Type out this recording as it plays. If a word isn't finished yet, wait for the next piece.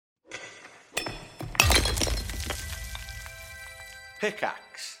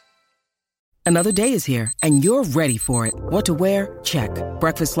Pickaxe. Another day is here, and you're ready for it. What to wear? Check.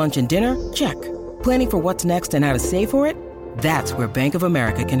 Breakfast, lunch, and dinner? Check. Planning for what's next and how to save for it? That's where Bank of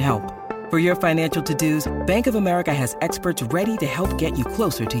America can help. For your financial to-dos, Bank of America has experts ready to help get you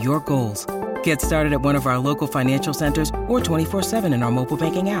closer to your goals. Get started at one of our local financial centers or 24/7 in our mobile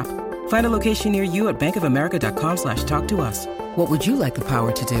banking app. Find a location near you at bankofamerica.com/talktous. What would you like the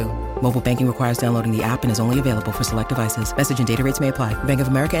power to do? Mobile banking requires downloading the app and is only available for select devices. Message and data rates may apply. Bank of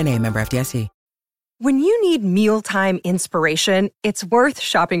America N.A., member FDIC. When you need mealtime inspiration, it's worth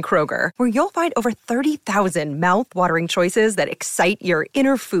shopping Kroger, where you'll find over 30,000 mouth-watering choices that excite your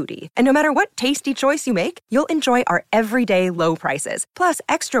inner foodie. And no matter what tasty choice you make, you'll enjoy our everyday low prices, plus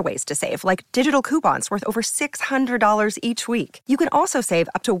extra ways to save, like digital coupons worth over $600 each week. You can also save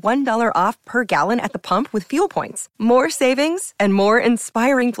up to $1 off per gallon at the pump with fuel points. More savings and more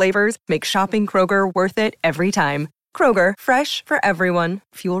inspiring flavors make shopping Kroger worth it every time. Kroger, fresh for everyone.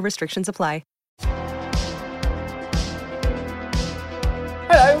 Fuel restrictions apply.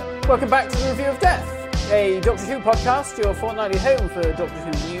 Hello, welcome back to the Review of Death, a Doctor Who podcast, your fortnightly home for Doctor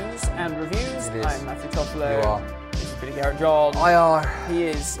Who news and reviews. I'm Matthew Toffolo. You are. This is Billy Garrett John. I are. He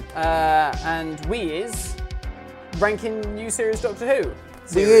is. And we is ranking new series Doctor Who.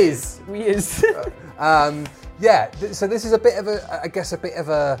 We is. Yeah, so this is a bit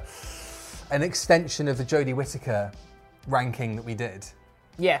of an extension of the Jodie Whittaker ranking that we did.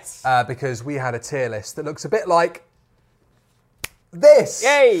 Yes. Because we had a tier list that looks a bit like this.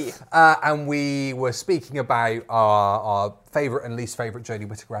 Yay! And we were speaking about our favourite and least favourite Jodie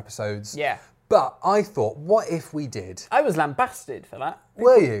Whittaker episodes. Yeah. But I thought, what if we did? I was lambasted for that.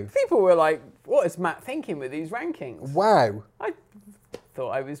 Were you? People were like, what is Matt thinking with these rankings? Wow. I thought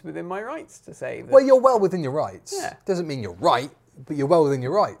I was within my rights to say that. Well, you're well within your rights. Yeah. Doesn't mean you're right, but you're well within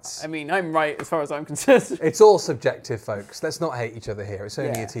your rights. I mean, I'm right as far as I'm concerned. It's all subjective, folks. Let's not hate each other here. It's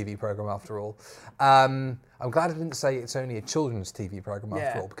only Yeah. a TV programme after all. I'm glad I didn't say it's only a children's TV programme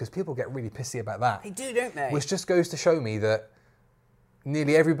after all, because people get really pissy about that. They do, don't they? Which just goes to show me that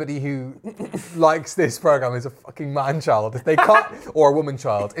nearly everybody who likes this programme is a fucking man-child. If they can't, or a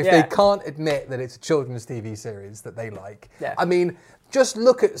woman-child, if they can't admit that it's a children's TV series that they like. Yeah. I mean, just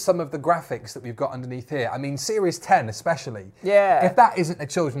look at some of the graphics that we've got underneath here. I mean, Series 10 especially. Yeah. If that isn't a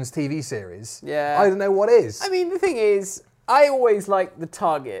children's TV series, Yeah. I don't know what is. I mean, the thing is, I always like the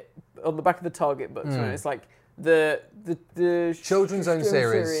Target, on the back of the Target books, when it's like the Children's own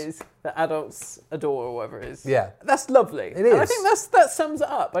series that adults adore, or whatever it is. Yeah. That's lovely. It And I is. think that sums it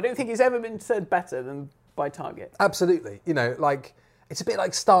up. I don't think it's ever been said better than by Target. Absolutely. You know, like, it's a bit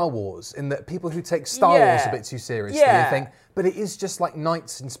like Star Wars, in that people who take Star Yeah. Wars a bit too seriously, Yeah. they think, but it is just like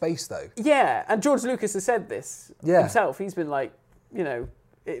knights in space, though. Yeah, and George Lucas has said this Yeah. himself. He's been like, you know,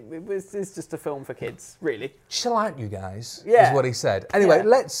 it's just a film for kids, really. Chill out, you guys, Yeah. is what he said. Anyway, Yeah.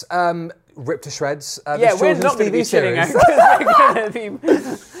 let's rip to shreds this Yeah, we're children's not going to be TV chilling out. series. We're going to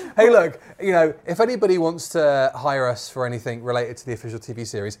be... Hey, look, you know, if anybody wants to hire us for anything related to the official TV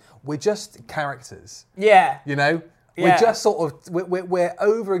series, we're just characters, Yeah. you know? Yeah. We're just sort of, we're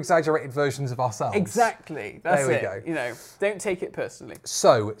over-exaggerated versions of ourselves. Exactly. That's There we it. go. You know, don't take it personally.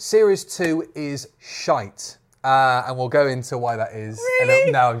 So, Series 2 is shite. And we'll go into why that is.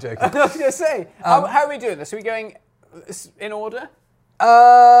 Really? No, I'm joking. I was going to say, how are we doing this? Are we going in order?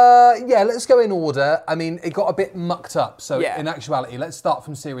 Yeah, let's go in order. I mean, it got a bit mucked up. So, Yeah. in actuality, let's start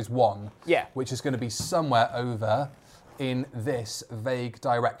from Series 1. Yeah. Which is going to be somewhere over in this vague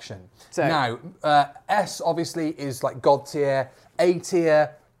direction. So- Now, S obviously is like God tier, A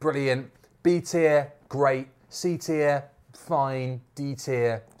tier, brilliant, B tier, great, C tier, fine, D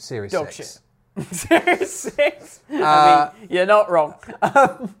tier, Series Dog 6. shit. Series 6? I mean, you're not wrong.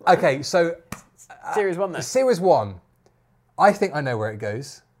 Okay, so Series 1 then. Series 1, I think I know where it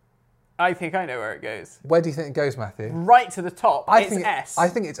goes. I think I know where it goes. Where do you think it goes, Matthew? Right to the top. I it's think S. I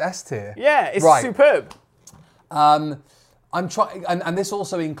think it's S tier. Yeah, it's Right. superb. I'm trying, and this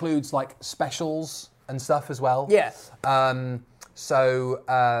also includes like specials and stuff as well. Yeah.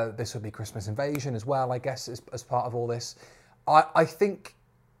 So this would be Christmas Invasion as well, I guess, as part of all this. I think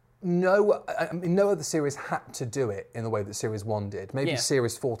no other series had to do it in the way that Series 1 did. Maybe Yeah.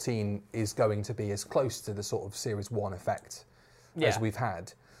 Series 14 is going to be as close to the sort of Series 1 effect as we've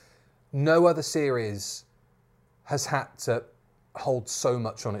had. No other series has had to hold so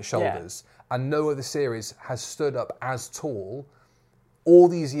much on its shoulders, and no other series has stood up as tall all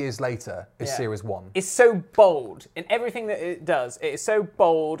these years later as Yeah. Series 1. It's so bold in everything that it does. It is so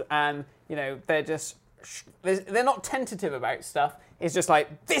bold, and you know they're not tentative about stuff. It's just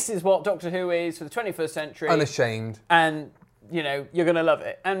like, this is what Doctor Who is for the 21st century, Unashamed. and you know you're gonna love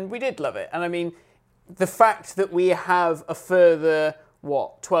it. And we did love it. And I mean, the fact that we have a further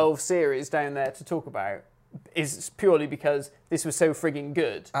 12 series down there to talk about is purely because this was so frigging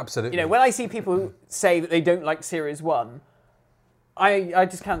good. Absolutely. You know, when I see people say that they don't like series 1, I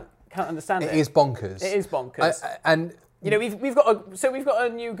just can't understand it. It is bonkers. It is bonkers. And you know, we've got a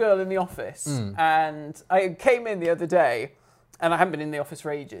new girl in the office, and I came in the other day, and I haven't been in the office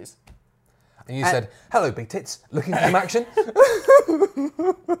for ages. And you said, "Hello, big tits. Looking for some action?"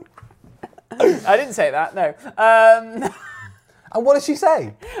 I didn't say that. No. And what did she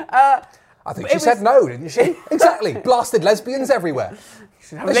say? I think she said no, didn't she? Exactly. Blasted lesbians everywhere. They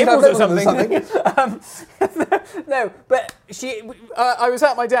should have labels or something. No, but I was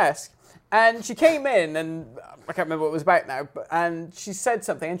at my desk, and she came in, and I can't remember what it was about now, and she said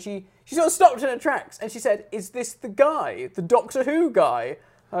something, and she sort of stopped in her tracks, and she said, "Is this the guy, the Doctor Who guy?"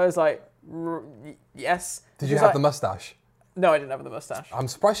 I was like, "Yes." Did you have the moustache? No, I didn't have the moustache. I'm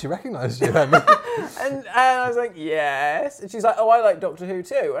surprised she recognised you. and I was like, "Yes." And she's like, "Oh, I like Doctor Who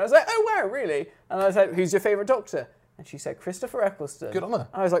too." And I was like, "Oh, wow, really?" And I was like, "Who's your favourite Doctor?" And she said, "Christopher Eccleston." Good on her.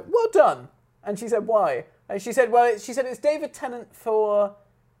 I was like, "Well done." And she said, "Why?" And she said, it's David Tennant for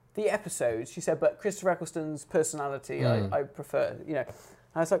the episodes. She said, "But Christopher Eccleston's personality, I prefer, you know."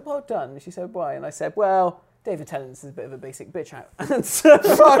 I was like, "Well done." And she said, "Why?" And I said, "Well, David Tennant's a bit of a basic bitch out."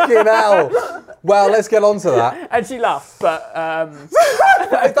 Fucking hell. Well, let's get on to that. And she laughed, but...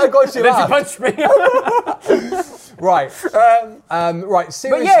 Thank God she laughed. Then she punched me. Right. Right,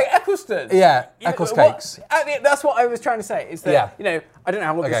 series... But yeah, Eccleston. Yeah, Eccles Cakes. That's what I was trying to say, is that, you know, I don't know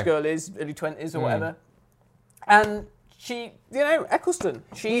how old this Okay. girl is, early 20s or whatever. And she, you know, Eccleston,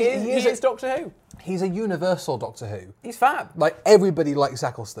 he is Doctor Who. He's a universal Doctor Who. He's fab. Like, everybody likes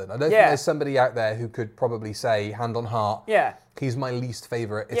Eccleston. I don't think there's somebody out there who could probably say, hand on heart, he's my least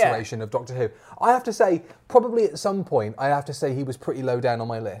favourite iteration of Doctor Who. I have to say, probably at some point, I have to say he was pretty low down on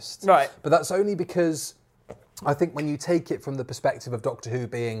my list. Right. But that's only because I think when you take it from the perspective of Doctor Who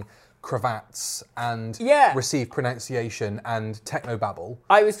being cravats and received pronunciation and technobabble.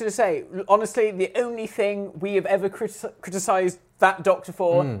 I was going to say, honestly, the only thing we have ever criticised that Doctor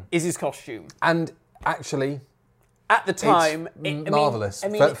for is his costume. And actually, at the time, it's marvellous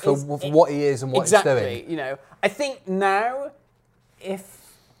for what he is and what he's doing. Exactly. You know, I think now, if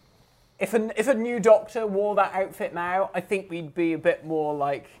a new Doctor wore that outfit now, I think we'd be a bit more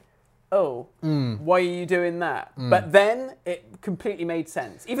like, "Oh, why are you doing that?" But then it completely made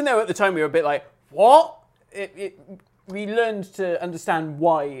sense. Even though at the time we were a bit like, "What?" We learned to understand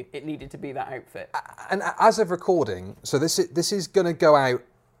why it needed to be that outfit. And as of recording, so this is going to go out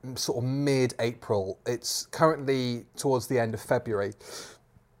sort of mid-April. It's currently towards the end of February.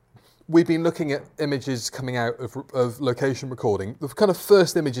 We've been looking at images coming out of location recording. The kind of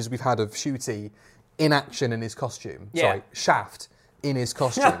first images we've had of Ncuti in action in his costume. Sorry, Shaft in his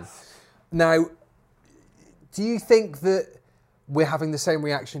costume. Now, do you think that we're having the same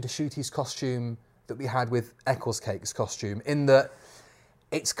reaction to Ncuti's costume that we had with Eccles Cake's costume, in that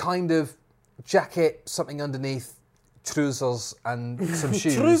it's kind of jacket, something underneath, trousers and some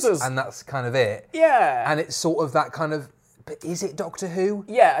shoes, and that's kind of it? Yeah. And it's sort of that kind of, but is it Doctor Who?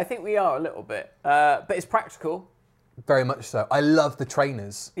 Yeah, I think we are a little bit. But it's practical. Very much so. I love the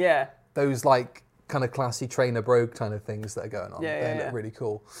trainers. Yeah. Those like kind of classy trainer brogue kind of things that are going on. Yeah, they look really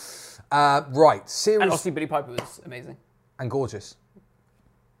cool. Right, series... And obviously Billy Piper was amazing. And gorgeous.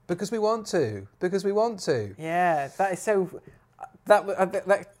 Because we want to. Because we want to. Yeah, that is so...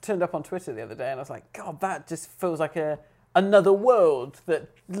 That turned up on Twitter the other day, and I was like, God, that just feels like another world. That,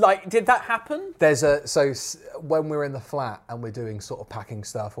 like, did that happen? So when we're in the flat and we're doing sort of packing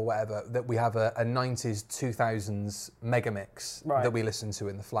stuff or whatever, that we have a 90s, 2000s mega mix that we listen to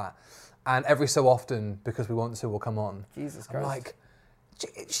in the flat. And every so often, because we want to, we'll come on. Jesus Christ. I'm like,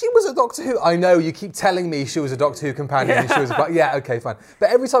 she was a Doctor Who. I know, you keep telling me she was a Doctor Who companion. And she was yeah, okay, fine.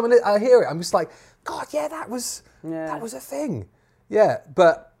 But every time I hear it, I'm just like, God, yeah, that was a thing. Yeah,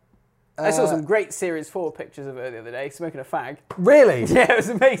 but... I saw some great Series 4 pictures of her the other day, smoking a fag. Really? Yeah, it was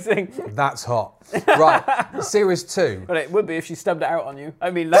amazing. That's hot. Right, Series 2. But it would be if she stubbed it out on you. I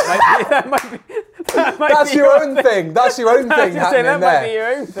mean, that might be That's your own thing. That's your own thing happening there. That might be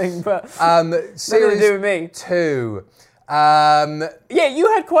your own thing, but Series nothing to do with me. 2. Yeah, you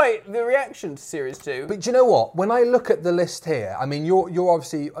had quite the reaction to Series 2. But do you know what? When I look at the list here, I mean, you're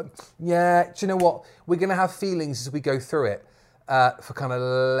obviously... do you know what? We're going to have feelings as we go through it for kind of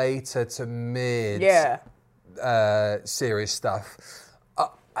later to mid series stuff.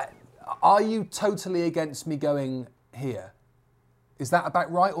 Are you totally against me going here? Is that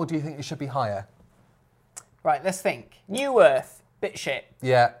about right, or do you think it should be higher? Right, let's think. New Earth, bit shit.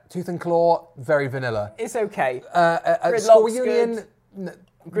 Yeah, Tooth and Claw, very vanilla. It's okay. School Reunion,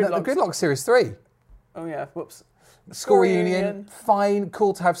 Gridlock Series 3. Oh yeah, whoops. School reunion, fine,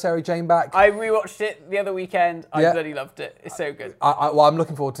 cool to have Sarah Jane back. I rewatched it the other weekend. I bloody loved it. It's so good. Well, I'm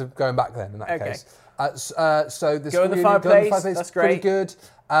looking forward to going back then in that case. So the Go in the Fireplace. That's great. Pretty good.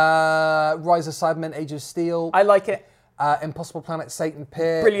 Rise of Cybermen, Age of Steel. I like it. Impossible Planet, Satan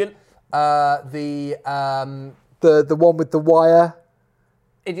Pit. Brilliant. The one with the wire.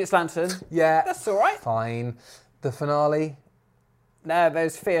 Idiot's Lantern. Yeah. That's all right. Fine. The finale. No,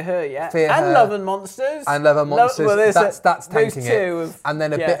 there's Fear Her, yeah. Fear and Her. Love and Monsters. And Love and Monsters. That's tanking it. And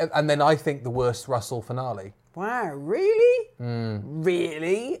then and then I think the worst Russell finale. Wow, really?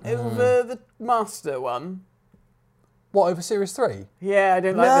 Really? Over the Master one? What, over Series 3? Yeah, I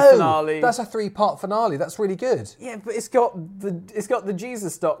don't like the finale. That's a 3-part finale. That's really good. Yeah, but it's got the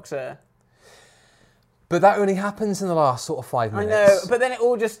Jesus Doctor. But that only happens in the last sort of 5 minutes. I know, but then it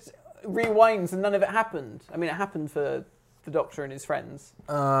all just rewinds and none of it happened. I mean, it happened for the Doctor and his friends.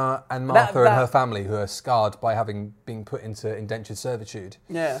 And Martha and her family, who are scarred by having been put into indentured servitude.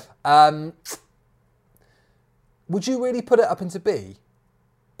 Yeah. Would you really put it up into B?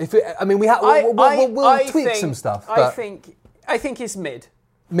 We'll tweak some stuff. But I think it's mid.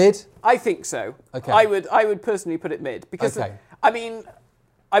 Mid? I think so. Okay. I would personally put it mid because I mean,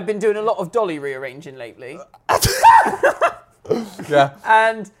 I've been doing a lot of dolly rearranging lately. Yeah.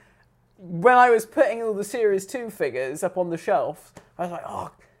 And when I was putting all the Series 2 figures up on the shelf, I was like, oh,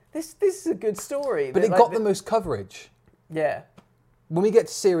 this is a good story. But it got the most coverage. Yeah. When we get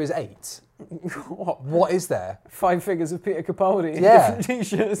to Series 8, what is there? 5 figures of Peter Capaldi in Yeah. different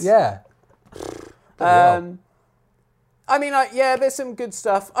t-shirts. Yeah. I mean, there's some good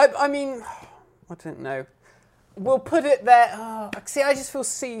stuff. I mean, I don't know. We'll put it there. See, I just feel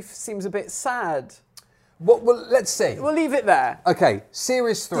C seems a bit sad. Well, let's see. We'll leave it there. Okay,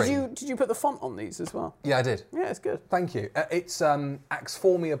 Series 3. Did you put the font on these as well? Yeah, I did. Yeah, it's good. Thank you. It's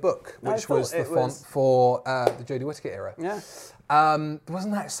Axformia book, which was the font for the Jodie Whittaker era. Yeah.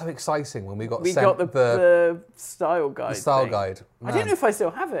 Wasn't that so exciting when we got We sent got the style guide. The style thing. guide. I don't know if I still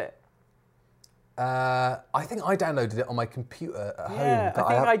have it. I think I downloaded it on my computer at home. Yeah,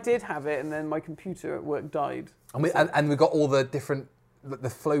 I think I did have it, and then my computer at work died. And we got all the different, the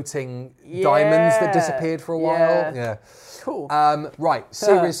floating diamonds that disappeared for a while. Yeah. Cool. Right,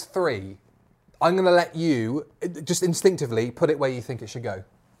 Series 3. I'm going to let you, just instinctively, put it where you think it should go.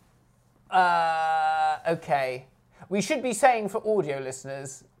 Okay. We should be saying for audio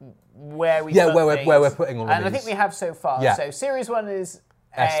listeners where we where we're putting all of and these. I think we have so far. Yeah. So Series 1 is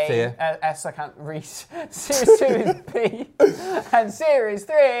S tier. S I can't read. Series 2 is B. And Series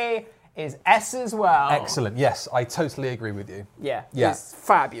 3 is S as well. Excellent. Yes, I totally agree with you. Yeah. Yeah. It's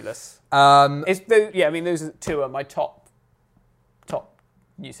fabulous. Those two are my top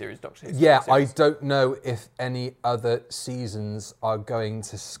new series Doctor Who. Yeah, series. I don't know if any other seasons are going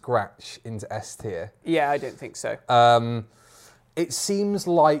to scratch into S tier. Yeah, I don't think so. It seems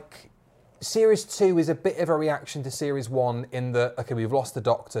like Series 2 is a bit of a reaction to Series 1 in that, okay, we've lost the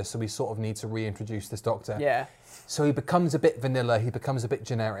Doctor, so we sort of need to reintroduce this Doctor. Yeah. So he becomes a bit vanilla, he becomes a bit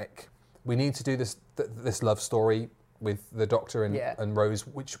generic. We need to do this love story with the Doctor and Rose,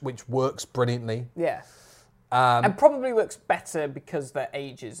 which works brilliantly. Yeah. And probably works better because their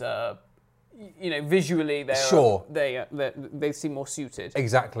ages are, visually they seem more suited.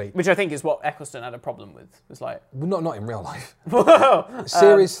 Exactly. Which I think is what Eccleston had a problem with. Was like not in real life.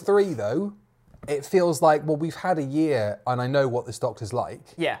 Series 3 though, it feels like we've had a year and I know what this Doctor's like.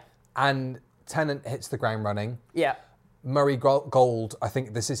 Yeah. And Tennant hits the ground running. Yeah. Murray Gold, I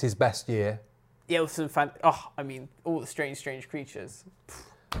think this is his best year. Yeah, with some all the strange creatures.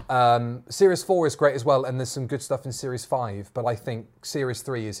 Series 4 is great as well, and there's some good stuff in Series 5, but I think Series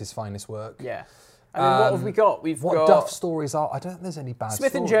 3 is his finest work. Yeah. I mean, what have we got? What Duff stories are? I don't think there's any bad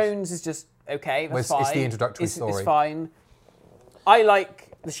Smith stories. and Jones is just okay, that's fine. It's the introductory story. It's fine. I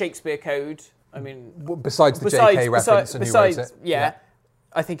like the Shakespeare Code. I mean... Besides the JK reference and who wrote it. Yeah.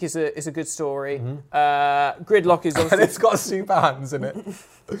 I think is a good story. Mm-hmm. Gridlock is obviously... And it's got super hands in it.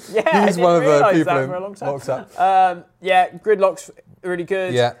 Yeah, He's one of the people that in for a long time. WhatsApp. Gridlock's really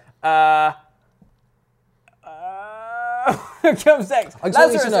good. Yeah. Comes next. I just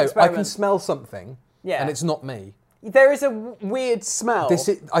want you to know, I can smell something, and it's not me. There is a weird smell.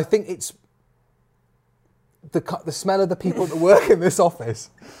 I think it's the smell of the people that work in this office.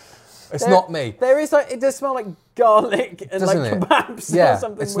 It's not me. There is it does smell like garlic and Doesn't like kebabs yeah, or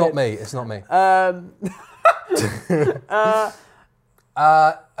something it's weird. not me. It's not me.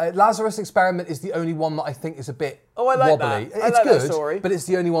 Lazarus Experiment is the only one that I think is a bit wobbly. That. It's like good, that story. But it's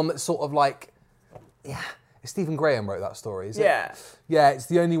the only one that's sort of like, Stephen Graham wrote that story, is it? Yeah. Yeah, it's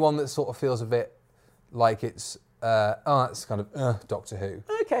the only one that sort of feels a bit like it's, it's kind of Doctor Who.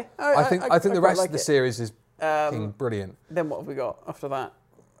 Okay. I think the quite rest like of the it. series is fucking brilliant. Then what have we got after that?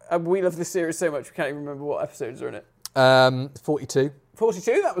 We love this series so much we can't even remember what episodes are in it. 42.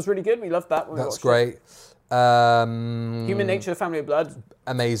 42, that was really good. We loved that when we That's watched great. Human Nature, Family of Blood.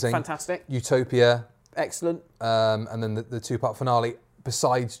 Amazing. Fantastic. Utopia. Excellent. And then the two-part finale,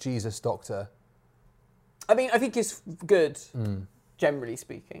 besides Jesus Doctor. I think it's good, generally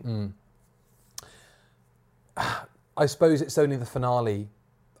speaking. I suppose it's only the finale,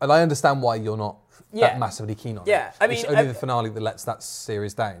 and I understand why you're not that massively keen on it. Yeah, I mean, it's only the finale that lets that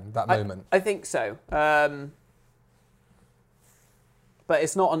series down, that moment. I think so. But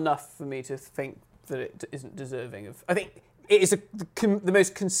it's not enough for me to think that it isn't deserving of... I think it is the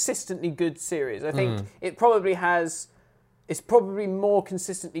most consistently good series. I think it probably has... It's probably more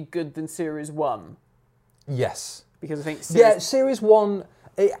consistently good than Series 1. Yes. Because I think... Series 1,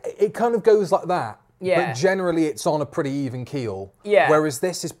 it kind of goes like that. Yeah. But generally it's on a pretty even keel. Yeah. Whereas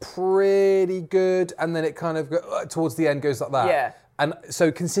this is pretty good, and then it kind of, towards the end, goes like that. Yeah. And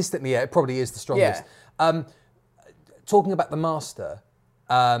so consistently, it probably is the strongest. Yeah. Talking about The Master,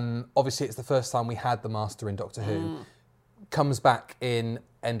 obviously it's the first time we had The Master in Doctor Who. Comes back in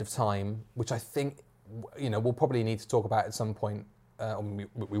End of Time, which I think, we'll probably need to talk about at some point.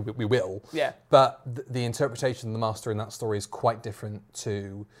 We will. Yeah. But the interpretation of The Master in that story is quite different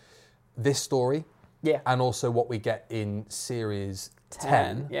to this story. Yeah. And also what we get in Series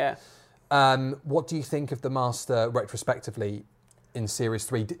 10. Yeah. What do you think of The Master retrospectively in Series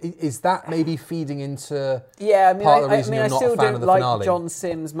 3? Is that maybe feeding into part of the reason you're not a fan of the finale? I still don't like John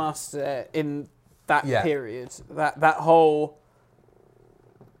Simm's Master in that period. That whole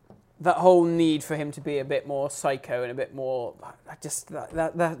need for him to be a bit more psycho and a bit more... That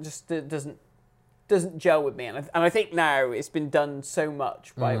just doesn't gel with me. And I think now it's been done so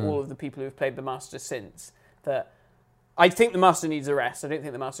much by all of the people who've played the Master since that I think the Master needs a rest. I don't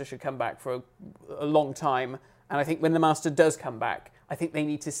think the Master should come back for a long time. And I think when the Master does come back, I think they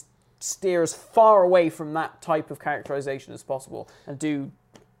need to steer as far away from that type of characterization as possible and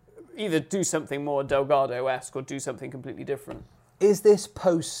either do something more Delgado-esque or do something completely different. Is this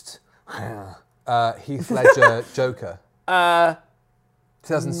post Heath Ledger Joker?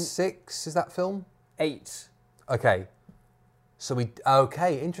 2006 is that film? 8. Okay. So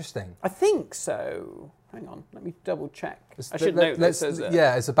interesting. I think so. Hang on, let me double check. I should note this as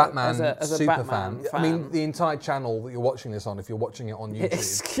a Batman as a super Batman fan. I mean, the entire channel that you're watching this on, if you're watching it on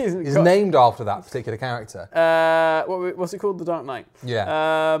YouTube, is God. named after that particular character. What's it called? The Dark Knight.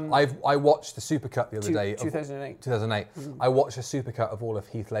 Yeah. I watched the supercut the other day. 2008. 2008. I watched a supercut of all of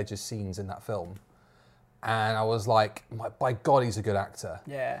Heath Ledger's scenes in that film, and I was like, by God, he's a good actor.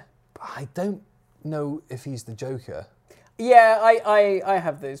 Yeah. But I don't know if he's the Joker. Yeah, I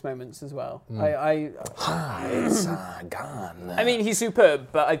have those moments as well. It's gone. I mean, he's superb,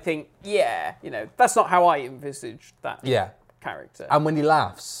 but I think, that's not how I envisaged that character. And when he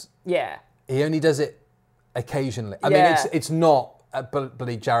laughs, he only does it occasionally. I mean, it's not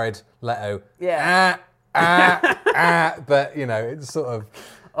bloody Jared Leto. Yeah. But, it's sort of...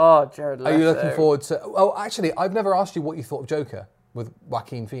 Oh, Jared Leto. Are you looking forward to... Oh, actually, I've never asked you what you thought of Joker with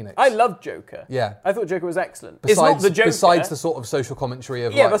Joaquin Phoenix. I loved Joker. Yeah. I thought Joker was excellent. It's not the Joker. Besides the sort of social commentary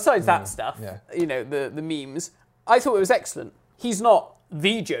of besides that stuff, the memes, I thought it was excellent. He's not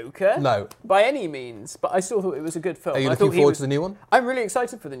the Joker. No. By any means, but I still thought it was a good film. Are you looking forward to the new one? I'm really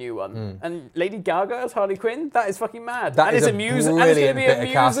excited for the new one. And Lady Gaga as Harley Quinn, that is fucking mad. That is it's brilliant and it's going to be a bit of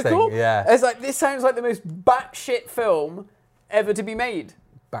musical. casting, yeah. It's like, this sounds like the most batshit film ever to be made.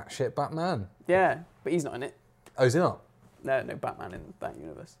 Batshit Batman. Yeah, but he's not in it. Oh, is he not? No Batman in that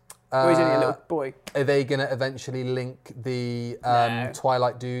universe. He's only a little boy. Are they going to eventually link the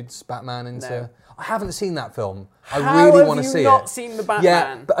Twilight dudes Batman into... No. I haven't seen that film. How I really want to see it. have you not seen the Batman?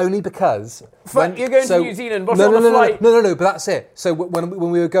 Yeah, but only because... You're going to New Zealand, watch it on the flight. No, but that's it. So when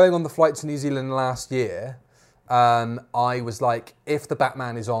we were going on the flight to New Zealand last year, I was like, if the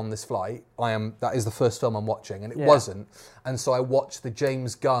Batman is on this flight, that is the first film I'm watching, and it wasn't. And so I watched the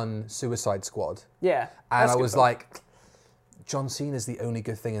James Gunn Suicide Squad. Yeah. And I was like, John Cena's the only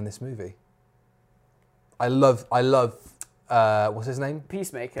good thing in this movie. I love what's his name?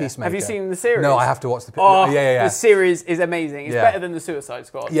 Peacemaker. Have you seen the series? No, I have to watch the... The series is amazing. It's better than the Suicide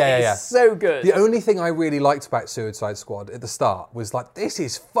Squad. It's so good. The only thing I really liked about Suicide Squad at the start was like, this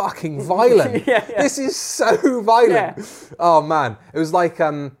is fucking violent. This is so violent. Yeah. Oh, man. It was like, I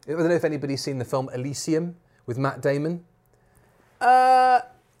don't know if anybody's seen the film Elysium with Matt Damon.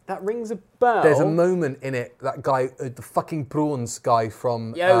 That That rings a bell. There's a moment in it, that guy, the fucking prawns guy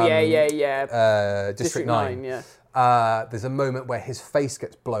from District 9. Yeah. There's a moment where his face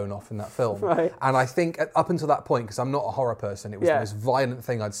gets blown off in that film. Right. And I think up until that point, because I'm not a horror person, it was the most violent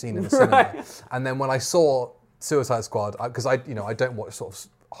thing I'd seen in the cinema. And then when I saw Suicide Squad, because I don't watch sort of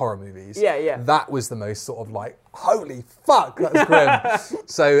horror movies. Yeah. That was the most sort of like, holy fuck, that's grim.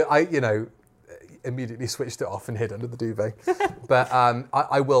 So I, immediately switched it off and hid under the duvet. But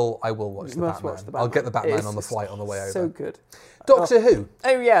I will watch the Batman. I'll get the Batman on the flight on the way over. So good. Doctor Who.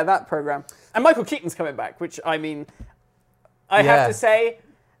 Oh yeah, that programme. And Michael Keaton's coming back, which I mean, I have to say,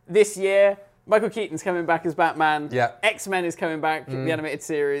 this year, Michael Keaton's coming back as Batman. Yeah. X-Men is coming back, the animated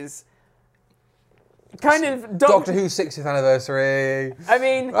series. Kind of Doctor Who's 60th anniversary. I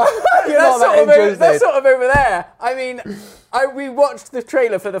mean, that's sort of over there. I mean, we watched the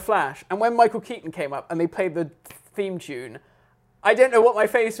trailer for The Flash, and when Michael Keaton came up and they played the theme tune, I don't know what my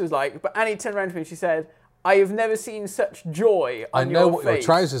face was like, but Annie turned around to me and she said, I have never seen such joy on your face. I know what your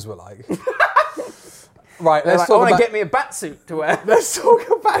trousers were like. Right, let's talk I want to get me a bat suit to wear. Let's talk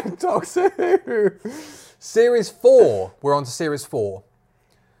about Doctor Who. Series 4. We're on to Series 4.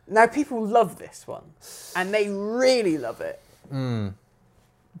 Now, people love this one, and they really love it.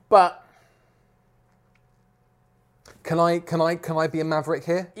 But can I be a maverick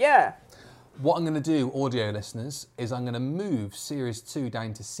here? Yeah. What I'm going to do, audio listeners, is I'm going to move Series 2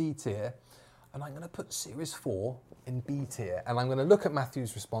 down to C tier, and I'm going to put Series 4 in B tier, and I'm going to look at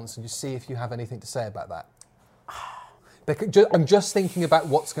Matthew's response and just see if you have anything to say about that. Because I'm just thinking about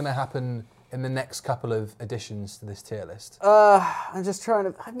what's going to happen in the next couple of additions to this tier list. I'm just trying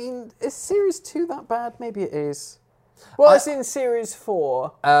to... I mean, is Series 2 that bad? Maybe it is. Well, it's in Series 4.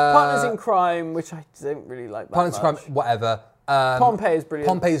 Partners in Crime, which I don't really like that Partners in Crime, whatever. Pompeii is brilliant.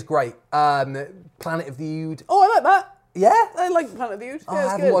 Pompeii's great. Planet of the Ood. Oh, I like that. Yeah? I like Planet of the Ood. I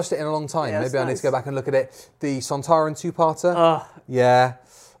haven't watched it in a long time. Yeah, maybe I need to go back and look at it. The Sontaran two-parter. Yeah.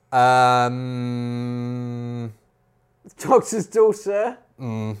 Doctor's Daughter.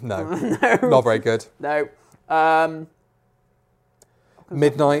 No. Not very good. No.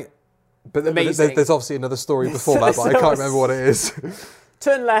 Midnight. But there's obviously another story before that, but I can't remember what it is.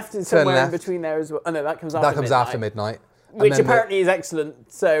 Turn Left is somewhere in between there as well. Oh no, that comes after Midnight. That comes after Midnight. Which apparently is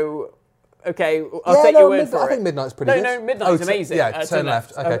excellent, so... Okay, I'll take your word for it. I think Midnight's pretty good. No, Midnight's amazing. Turn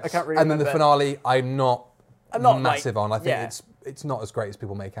Left. Okay. I can't really And then the finale, I'm not massive on. I think yeah. it's not as great as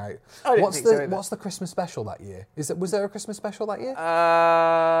people make out. I don't think so either. What's the Christmas special that year? Was there a Christmas special that year?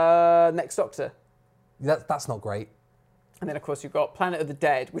 Next Doctor. That's not great. And then, of course, you've got Planet of the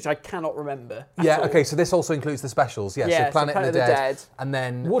Dead, which I cannot remember at all. Okay, so this also includes the specials. Yeah, so Planet of the Dead. And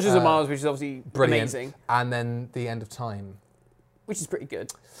then... Waters of Mars, which is obviously brilliant. Amazing. And then The End of Time. Which is pretty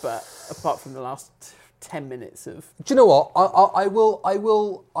good, but apart from the last 10 minutes of... Do you know what? I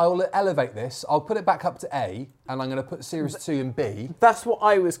will elevate this. I'll put it back up to A, and I'm going to put Series 2 in B. That's what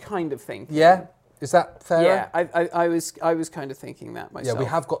I was kind of thinking. Yeah? Is that fair? Yeah, I was kind of thinking that myself. Yeah, we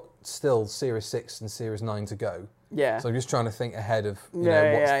have got still Series 6 and Series 9 to go. Yeah. So I'm just trying to think ahead of what's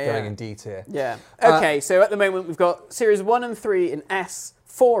going in D tier. Yeah. Okay, so at the moment we've got Series 1 and 3 in S,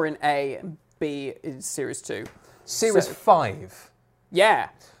 4 in A, and B is Series 2. Series 5. Yeah.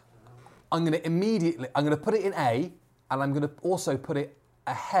 I'm going to put it in A, and I'm going to also put it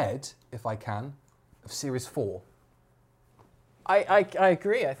ahead, if I can, of Series 4. I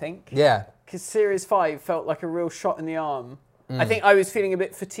agree, I think. Yeah. Because Series 5 felt like a real shot in the arm. I think I was feeling a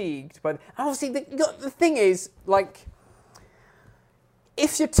bit fatigued. But obviously, the thing is, like,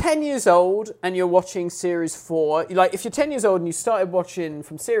 if you're 10 years old and you're watching Series 4, like, if you're 10 years old and you started watching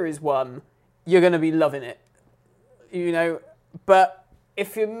from Series 1, you're going to be loving it. You know? But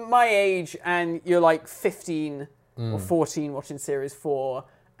if you're my age and you're like 15 or 14 watching Series 4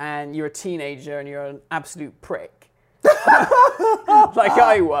 and you're a teenager and you're an absolute prick, like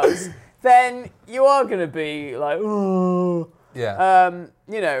I was, then you are going to be like, oh. Yeah.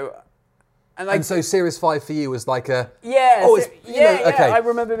 You know. And so Series 5 for you was like a... Yeah. Oh, it's, okay. I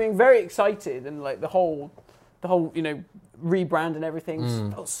remember being very excited and like the whole, rebrand and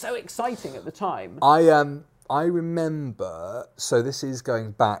everything felt so exciting at the time. I remember, so this is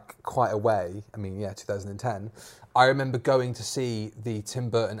going back quite a way, 2010. I remember going to see the Tim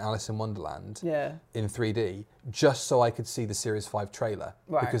Burton Alice in Wonderland in 3D just so I could see the Series 5 trailer.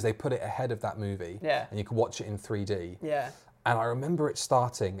 Right. Because they put it ahead of that movie and you could watch it in 3D. Yeah. And I remember it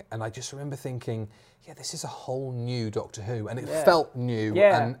starting and I just remember thinking, this is a whole new Doctor Who. And it felt new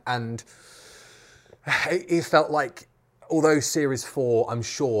and it felt like... Although Series 4, I'm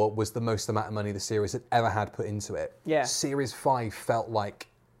sure, was the most amount of money the series had ever had put into it, Series 5 felt like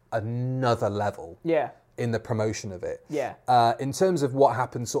another level. Yeah. in the promotion of it. Yeah. In terms of what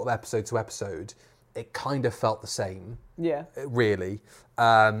happened sort of episode to episode, it kind of felt the same. Yeah. Really.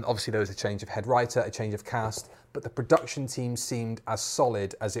 Obviously, there was a change of head writer, a change of cast, but the production team seemed as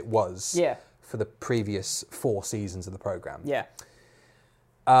solid as it was for the previous 4 seasons of the programme. Yeah.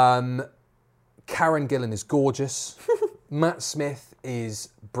 Karen Gillan is gorgeous. Matt Smith is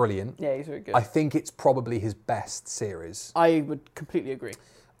brilliant. Yeah, he's very good. I think it's probably his best series. I would completely agree.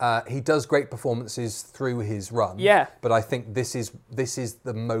 He does great performances through his run. Yeah. But I think this is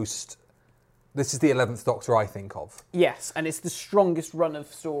the most... This is the 11th Doctor I think of. Yes, and it's the strongest run of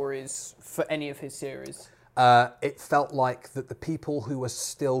stories for any of his series. It felt like that the people who were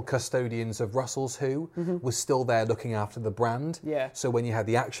still custodians of Russell's Who were still there looking after the brand. Yeah. So when you had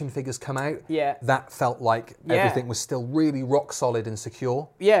the action figures come out, Yeah. that felt like everything was still really rock solid and secure.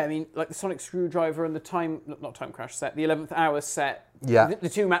 Yeah, I mean, like the Sonic Screwdriver and the not Time Crash set, the 11th Hour set. Yeah. The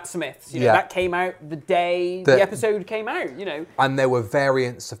 2 Matt Smiths. You know, that came out the day the episode came out, you know. And there were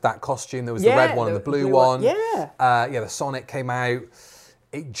variants of that costume. There was the red one and the blue one. Yeah. The Sonic came out.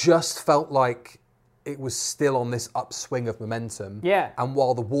 It just felt like it was still on this upswing of momentum. Yeah. And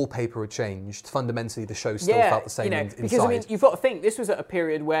while the wallpaper had changed, fundamentally the show still felt the same inside. Because, I mean, you've got to think, this was at a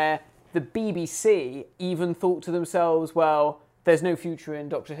period where the BBC even thought to themselves, well, there's no future in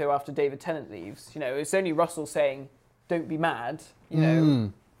Doctor Who after David Tennant leaves. You know, it's only Russell saying, don't be mad.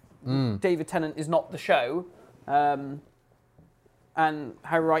 You know, David Tennant is not the show. And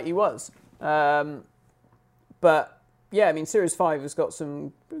how right he was. But... yeah, I mean, Series 5 has got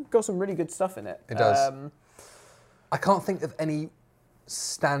some really good stuff in it. It does. I can't think of any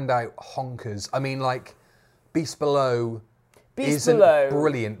standout honkers. I mean, like, Beast Below isn't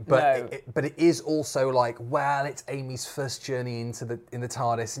brilliant, but it is also like, well, it's Amy's first journey in the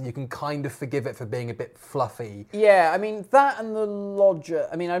TARDIS, and you can kind of forgive it for being a bit fluffy. Yeah, I mean, that and the Lodger.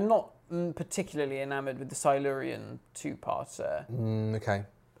 I mean, I'm not particularly enamoured with the Silurian 2-parter. Okay.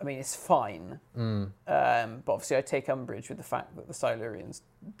 I mean, it's fine. But obviously I take umbrage with the fact that the Silurians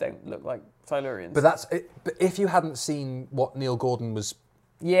don't look like Silurians. But that's it. But if you hadn't seen what Neil Gordon was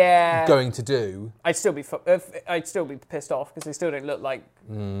going to do... I'd still be pissed off because they still don't look like...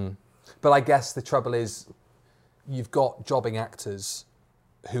 But I guess the trouble is you've got jobbing actors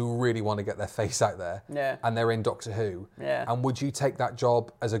who really want to get their face out there. Yeah. And they're in Doctor Who. Yeah. And would you take that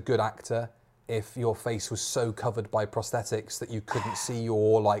job as a good actor if your face was so covered by prosthetics that you couldn't see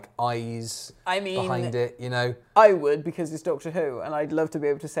your eyes behind it, you know? I would, because it's Doctor Who, and I'd love to be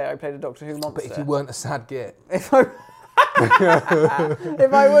able to say I played a Doctor Who monster. But if you weren't a sad git. If I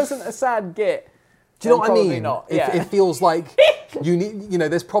wasn't a sad git, do you know what I mean? Not. It feels like you need,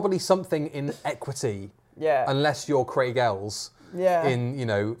 there's probably something in equity, unless you're Craig Ells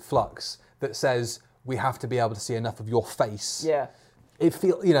in, Flux, that says we have to be able to see enough of your face. Yeah. It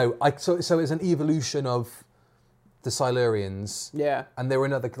feels, so it's an evolution of the Silurians. Yeah. And there were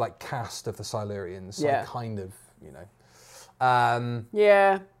another, cast of the Silurians. Yeah. So kind of,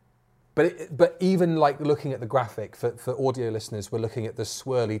 yeah. But even, looking at the graphic, for audio listeners, we're looking at the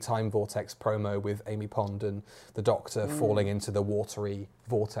swirly Time Vortex promo with Amy Pond and the Doctor falling into the watery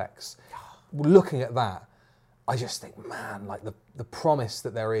vortex. Looking at that, I just think, man, the promise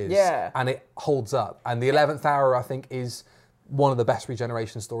that there is. Yeah. And it holds up. And the 11th Hour, I think, is one of the best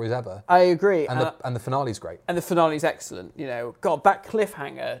regeneration stories ever. I agree. And the finale's great. And the finale's excellent. God, that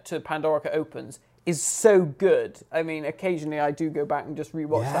cliffhanger to Pandorica Opens is so good. I mean, occasionally I do go back and just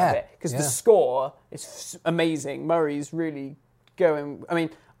rewatch that bit. Because the score is amazing. Murray's really going... I mean,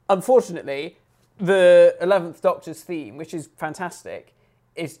 unfortunately, the 11th Doctor's theme, which is fantastic,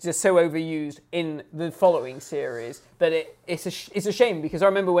 is just so overused in the following series that it's a shame, because I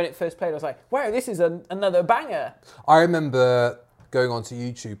remember when it first played, I was like, wow, this is another banger. I remember going onto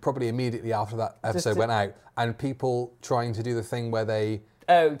YouTube probably immediately after that episode went out, and people trying to do the thing where they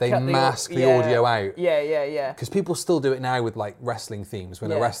mask the audio out. Yeah. Because people still do it now with wrestling themes.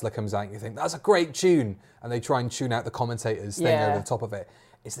 When a wrestler comes out and you think, that's a great tune, and they try and tune out the commentators thing over the top of it.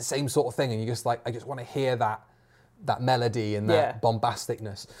 It's the same sort of thing, and you just I just want to hear that melody and that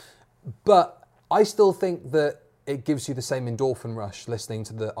bombasticness. But I still think that it gives you the same endorphin rush listening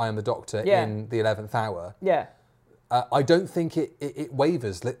to the I Am the Doctor in the 11th Hour. Yeah. I don't think it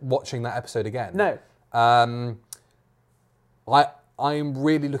wavers watching that episode again. No. I'm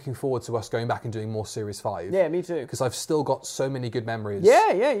really looking forward to us going back and doing more Series 5. Yeah, me too. Because I've still got so many good memories of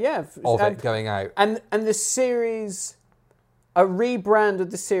it going out. And the series, a rebrand of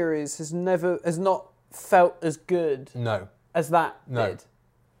the series has not felt as good as that did.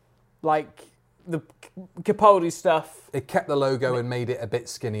 The Capaldi stuff. It kept the logo and made it a bit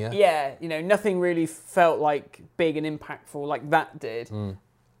skinnier. Yeah, nothing really felt big and impactful like that did.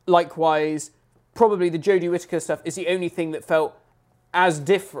 Likewise, probably the Jodie Whittaker stuff is the only thing that felt as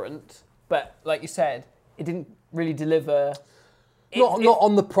different, but like you said, it didn't really deliver. Not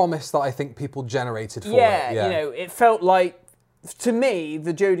on the promise that I think people generated for it. Yeah, it felt like, to me,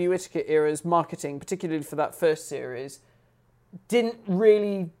 the Jodie Whittaker era's marketing, particularly for that first series, didn't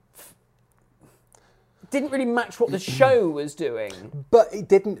really match what the show was doing. But it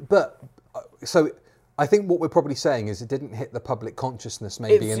didn't. So I think what we're probably saying is it didn't hit the public consciousness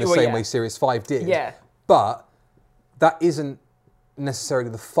maybe in the same way Series 5 did. Yeah. But that isn't necessarily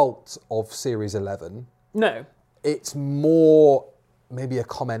the fault of Series 11. No. It's more maybe a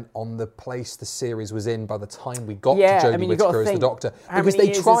comment on the place the series was in by the time we got to Jodie Whittaker as the Doctor. Because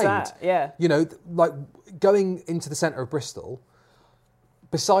they tried. Like going into the centre of Bristol,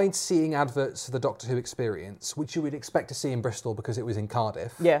 besides seeing adverts for the Doctor Who experience, which you would expect to see in Bristol because it was in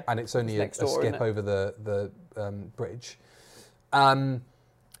Cardiff, and it's only a skip over the bridge,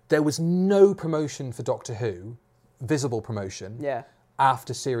 there was no promotion for Doctor Who, visible promotion,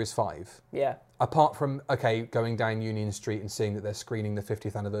 after Series 5. Yeah. Apart from, going down Union Street and seeing that they're screening the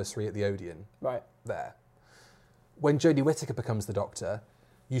 50th anniversary at the Odeon. Right. There. When Jodie Whittaker becomes the Doctor,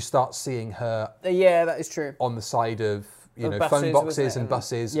 you start seeing her... Yeah, that is true. ...on the side of, buses, phone boxes and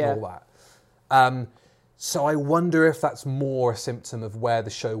buses and all that. So I wonder if that's more a symptom of where the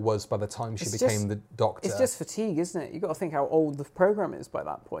show was by the time she became the Doctor. It's just fatigue, isn't it? You've got to think how old the programme is by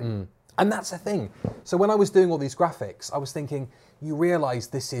that point. And that's the thing. So when I was doing all these graphics, I was thinking, you realise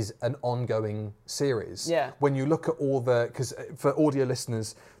this is an ongoing series. Yeah. When you look at all because for audio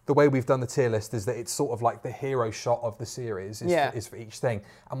listeners, the way we've done the tier list is that it's sort of like the hero shot of the series is for each thing.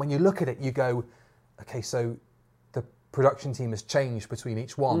 And when you look at it, you go, okay, so the production team has changed between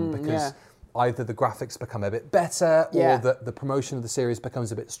each one because either the graphics become a bit better or the promotion of the series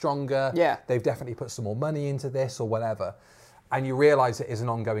becomes a bit stronger. Yeah. They've definitely put some more money into this or whatever. And you realise it is an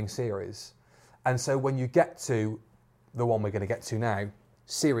ongoing series. And so when you get to the one we're going to get to now,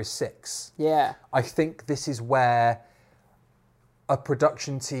 Series 6, I think this is where a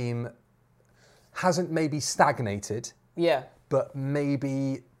production team hasn't maybe stagnated, but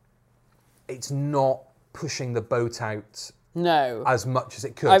maybe it's not pushing the boat out as much as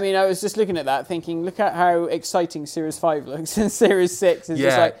it could. I mean, I was just looking at that thinking, look at how exciting Series 5 looks, and Series 6 is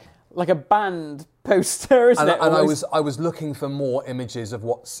just like a band poster, isn't it? And I was looking for more images of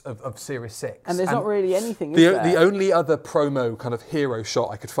of Series 6. And there's not really anything, is there? The only other promo kind of hero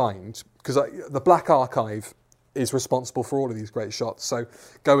shot I could find, because the Black Archive is responsible for all of these great shots, so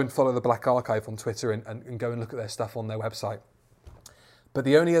go and follow the Black Archive on Twitter and go and look at their stuff on their website. But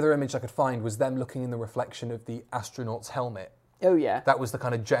the only other image I could find was them looking in the reflection of the astronaut's helmet. Oh, yeah. That was the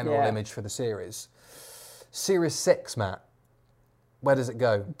kind of general image for the series. Series 6, Matt, where does it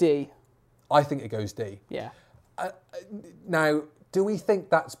go? D. I think it goes D. Yeah. Now, do we think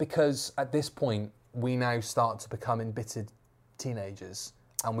that's because at this point we now start to become embittered teenagers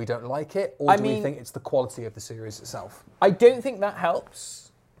and we don't like it? Or do we think it's the quality of the series itself? I don't think that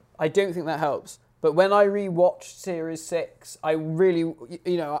helps. But when I rewatched Series 6, I really,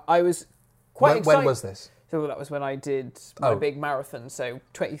 I was quite excited. When was this? So that was when I did my big marathon, so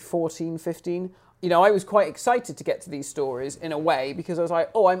 2014, 15. I was quite excited to get to these stories in a way because I was like,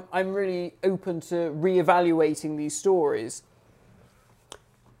 I'm really open to reevaluating these stories.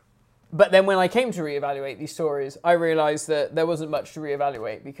 But then when I came to reevaluate these stories, I realised that there wasn't much to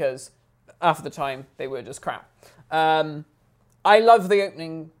reevaluate because half the time they were just crap. I love the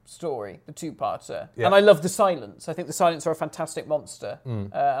opening story, the two-parter, and I love the Silence. I think the Silence are a fantastic monster,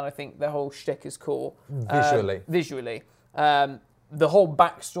 and I think their whole shtick is cool. Visually. The whole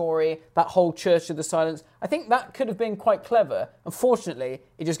backstory, that whole Church of the Silence, I think that could have been quite clever. Unfortunately,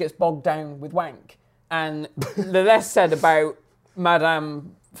 it just gets bogged down with wank. And the less said about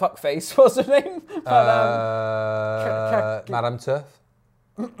Madame Fuckface, what's her name? Madame Turf?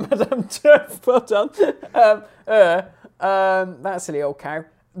 Madame Turf, well done. That silly old cow.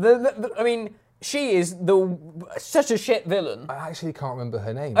 I mean, she is such a shit villain. I actually can't remember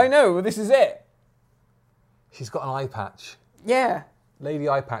her name. I know, this is it. She's got an eye patch. Yeah. Lady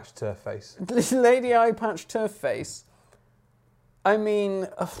Eye Patch Turf Face. Lady Eye Patch Turf Face. I mean,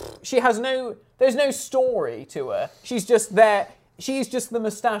 there's no story to her. She's just there. She's just the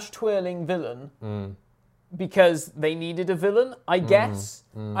moustache twirling villain. Because they needed a villain, I guess.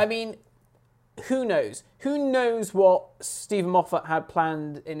 I mean, who knows? Who knows what Stephen Moffat had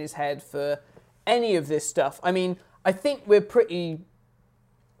planned in his head for any of this stuff? I mean, I think we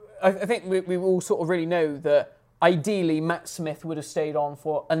all sort of really know that ideally Matt Smith would have stayed on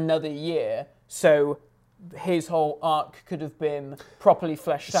for another year, so his whole arc could have been properly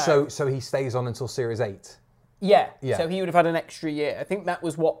fleshed out. So he stays on until Series 8? Yeah, so he would have had an extra year. I think that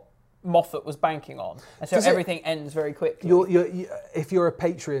was what Moffat was banking on, and so everything ends very quickly. If you're a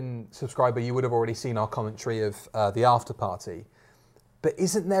Patreon subscriber, you would have already seen our commentary of the after party. But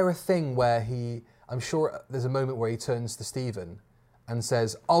isn't there a thing where I'm sure there's a moment where he turns to Stephen and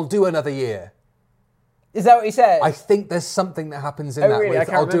says, "I'll do another year." Is that what he said? I think there's something that happens in that. Really?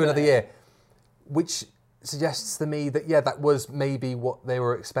 I'll do another year, which suggests to me that that was maybe what they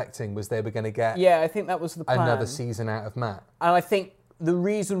were expecting, was they were going to get I think that was the plan. another season out of Matt. And I think the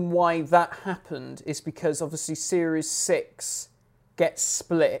reason why that happened is because obviously Series 6 gets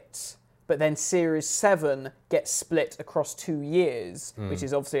split, but then Series 7 gets split across 2 years, which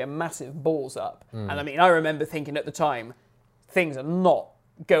is obviously a massive balls up. And I mean, I remember thinking at the time, things are not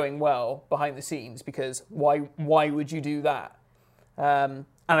going well behind the scenes, because why would you do that? And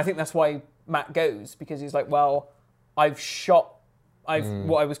I think that's why Matt goes, because he's like, well, I've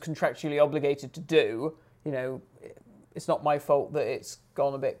what I was contractually obligated to do. It's not my fault that it's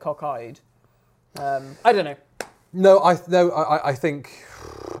gone a bit cockeyed. I don't know. No, I think.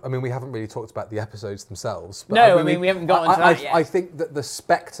 I mean, we haven't really talked about the episodes themselves. But no, we haven't gotten into that yet. I think that the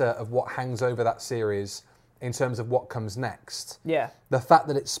spectre of what hangs over that series, in terms of what comes next, the fact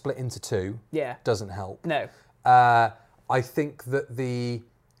that it's split into 2, doesn't help. No. I think that the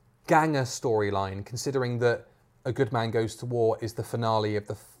Ganger storyline, considering that A Good Man Goes to War is the finale of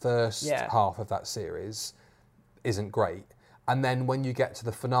the first half of that series, isn't great. And then when you get to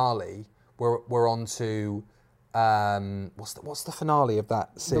the finale, we're on to what's the finale of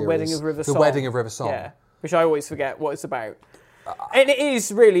that series? The Wedding of River Song. The Wedding of River Song. Yeah, which I always forget what it's about. And it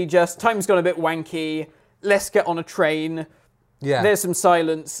is really just, time's gone a bit wanky, let's get on a train. Yeah. There's some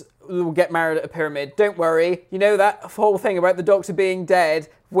silence, we'll get married at a pyramid. Don't worry, you know that whole thing about the Doctor being dead,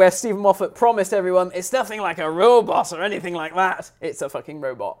 where Stephen Moffat promised everyone it's nothing like a robot or anything like that. It's a fucking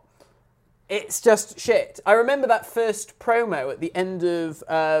robot. It's just shit. I remember that first promo at the end of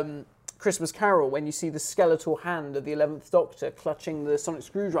Christmas Carol, when you see the skeletal hand of the 11th Doctor clutching the sonic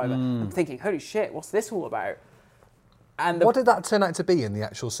screwdriver. I'm thinking, holy shit, what's this all about? And what did that turn out to be in the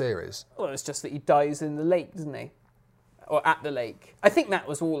actual series? Well, it's just that he dies in the lake, doesn't he? Or at the lake. I think that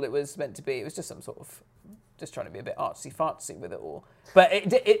was all it was meant to be. It was just some sort of, just trying to be a bit artsy-fartsy with it all. But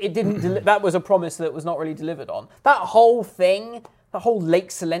it didn't, that was a promise that was not really delivered on. That whole thing, that whole Lake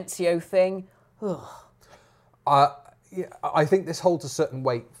Silencio thing, ugh. I think this holds a certain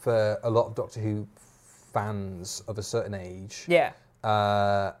weight for a lot of Doctor Who fans of a certain age. Yeah.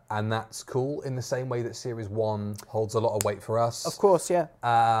 And that's cool, in the same way that Series 1 holds a lot of weight for us. Of course, yeah.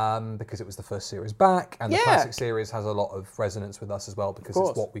 Because it was the first series back, and the classic series has a lot of resonance with us as well, because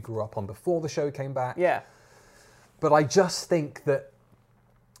it's what we grew up on before the show came back. Yeah. But I just think that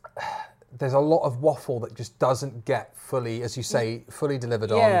there's a lot of waffle that just doesn't get fully, as you say, fully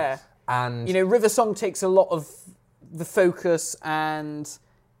delivered on. And River Song takes a lot of the focus, and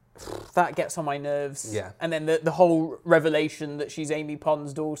that gets on my nerves. Yeah. And then the whole revelation that she's Amy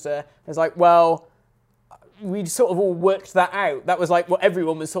Pond's daughter is like, well, we sort of all worked that out. That was like what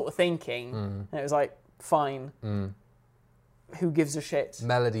everyone was sort of thinking. And it was like, fine. Who gives a shit?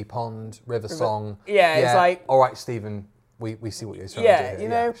 Melody Pond, River Song. Yeah, it's like, all right, Stephen, we see what you're trying to do here. You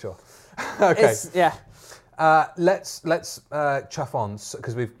know. Yeah, sure. Okay. Let's chuff on,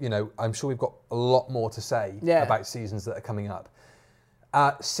 because we've, I'm sure we've got a lot more to say about seasons that are coming up.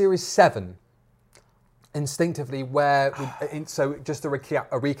 Series 7, instinctively, so just a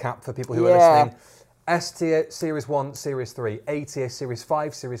recap for people who are listening. S tier, Series 1, Series 3. A tier, Series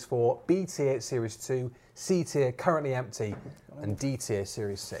 5, Series 4. B tier, Series 2. C tier, currently empty. And D tier,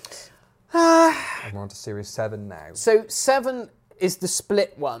 Series 6. And we're on to Series 7 now. So 7 is the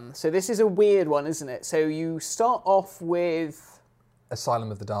split one. So this is a weird one, isn't it? So you start off with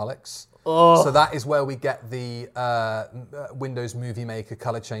Asylum of the Daleks. Oh. So that is where we get the Windows Movie Maker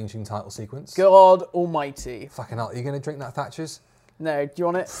colour-changing title sequence. God almighty. Fucking hell, are you going to drink that, Thatcher's? No, do you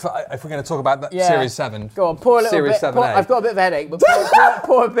want it? If we're going to talk about that, Series 7. Go on, pour a little Series bit. 7A. I've got a bit of a headache, but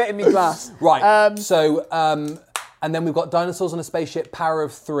pour a bit in my glass. Right, and then we've got Dinosaurs on a Spaceship, Power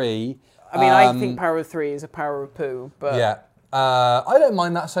of 3. I mean, I think Power of 3 is a power of poo, but... Yeah. I don't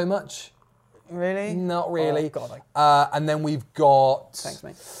mind that so much. Really? Not really. Oh, God. And then we've got... Thanks,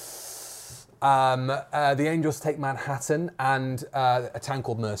 mate. The Angels Take Manhattan and A Town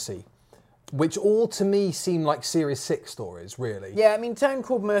Called Mercy, which all to me seem like Series 6 stories, really. Yeah, I mean, Town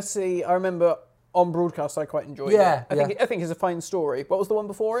Called Mercy, I remember on broadcast I quite enjoyed it. I think it's a fine story. What was the one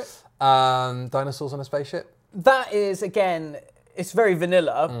before it? Dinosaurs on a Spaceship. That is, again, it's very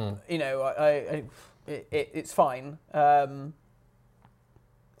vanilla. It's fine.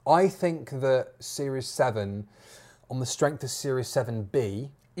 I think that Series 7, on the strength of Series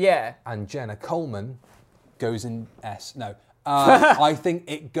 7B, and Jenna Coleman goes in S. No. I think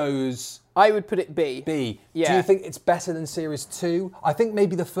it goes I would put it B. B. Yeah. Do you think it's better than Series 2? I think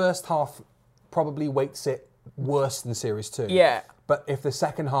maybe the first half probably weights it worse than Series 2. Yeah. But if the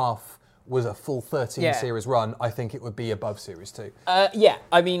second half was a full 13 Yeah. series run, I think it would be above Series 2. Yeah,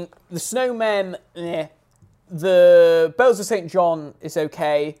 I mean, the Snowmen, the Bells of St. John is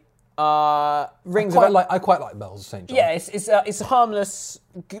okay. Rings of... I quite like Bells of St. John. Yeah, it's a harmless,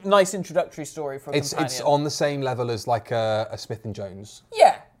 nice introductory story for a companion. It's on the same level as like a Smith & Jones.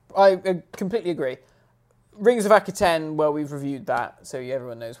 Yeah, I completely agree. Rings of Akaten, well, we've reviewed that, so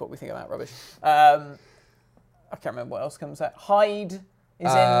everyone knows what we think about rubbish. I can't remember what else comes out. Hyde is in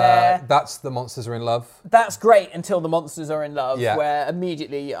there. That's The Monsters Are in Love. That's great until the monsters are in love, Yeah. where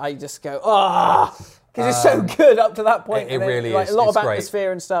immediately I just go, because it's so good up to that point. It and then, really like, is. a lot It's of great.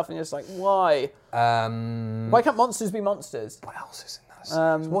 atmosphere and stuff, and you're just like, why? Why can't monsters be monsters? What else is in that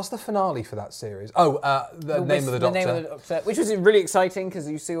series? What's the finale for that series? Oh, the Name of the Doctor. The Name of the Doctor, which was really exciting because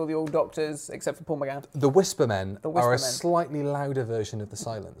you see all the old doctors except for Paul McGann. The Whispermen are a Whispermen. slightly louder version of the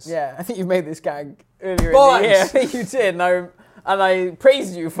Silence. Yeah, I think you made this gag earlier Bollocks! in the year. I think you did, and I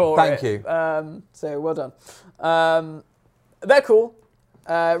praised you for Thank it. you. So well done. They're cool.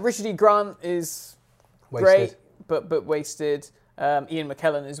 Richard E. Grant is great, but wasted. Ian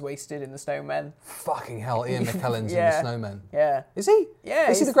McKellen is wasted in The Snowmen. Fucking hell, Ian McKellen's Yeah. in The Snowmen. Yeah. Is he? Yeah.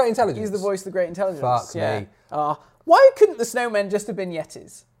 Is he the Great Intelligence? He's the voice of the Great Intelligence. Fuck yeah. me. Why couldn't the Snowmen just have been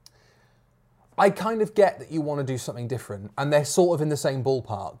Yetis? I kind of get that you want to do something different, and they're sort of in the same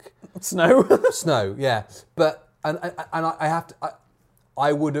ballpark. Snow. Snow, yeah. But I have to.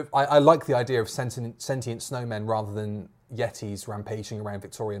 I like the idea of sentient snowmen rather than Yetis rampaging around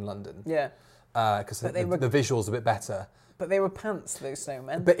Victorian London. Yeah. Because the visual's a bit better. But they were pants, those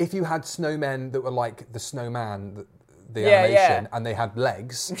snowmen. But if you had snowmen that were like the Snowman, the Yeah, animation, yeah. and they had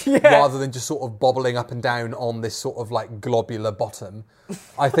legs, Yeah. rather than just sort of bobbling up and down on this sort of like globular bottom,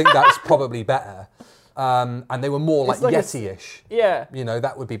 I think that's probably better. And they were more like Yeti-ish. Yeah. You know,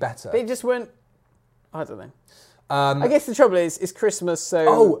 that would be better. They just weren't... I don't know. I guess the trouble is it's Christmas, so...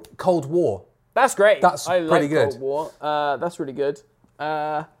 Oh, Cold War. That's great. That's I pretty like good. Cold War. That's really good.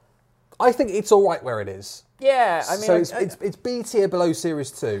 I think it's all right where it is. Yeah, I mean... So it's B tier below Series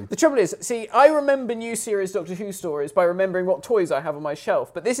 2. The trouble is, see, I remember new series Doctor Who stories by remembering what toys I have on my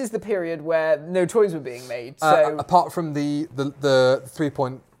shelf, but this is the period where no toys were being made, so... Apart from the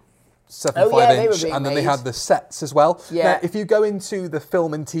 3.75 Oh, yeah, they were inch, being and then they made. had the sets as well. Yeah. Now, if you go into the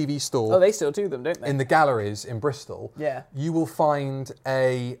film and TV store... Oh, they still do them, don't they? in the galleries in Bristol, Yeah. you will find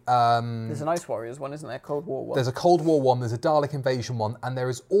a... There's an Ice Warriors one, isn't there? Cold War one. there's a Cold War one, there's a Dalek Invasion one, and there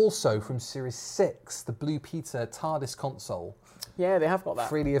is also, from Series 6, the Blue Peter TARDIS console, Yeah, they have got that.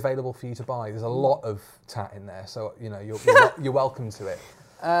 freely available for you to buy. There's a lot of tat in there, so you know you're welcome to it.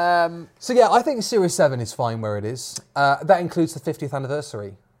 So yeah, I think Series 7 is fine where it is. That includes the 50th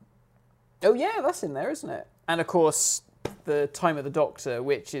anniversary. Oh, yeah, that's in there, isn't it? And, of course, the Time of the Doctor,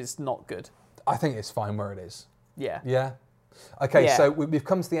 which is not good. I think it's fine where it is. Yeah. Yeah. Okay, Yeah. so we've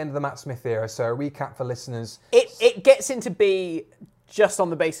come to the end of the Matt Smith era. So a recap for listeners. It gets into B just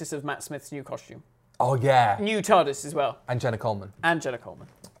on the basis of Matt Smith's new costume. Oh yeah, New TARDIS as well. and Jenna Coleman. And Jenna Coleman.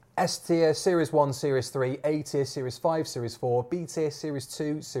 S tier, Series 1, Series 3, A tier, Series 5, Series 4, B tier, Series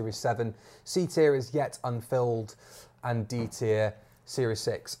 2, Series 7, C tier is yet unfilled, and D tier, Series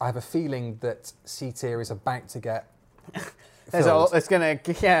 6. I have a feeling that C tier is about to get filled. It's going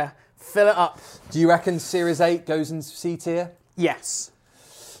to, fill it up. Do you reckon Series 8 goes in C tier? Yes.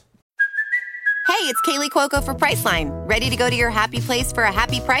 Hey, it's Kaylee Cuoco for Priceline. Ready to go to your happy place for a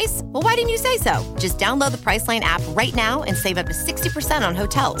happy price? Well, why didn't you say so? Just download the Priceline app right now and save up to 60% on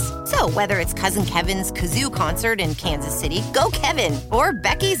hotels. So whether it's Cousin Kevin's Kazoo concert in Kansas City, go Kevin, or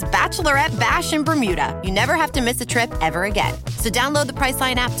Becky's Bachelorette Bash in Bermuda, you never have to miss a trip ever again. So download the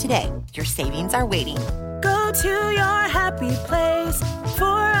Priceline app today. Your savings are waiting. Go to your happy place for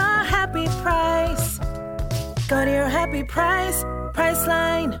a happy price. Go to your happy price,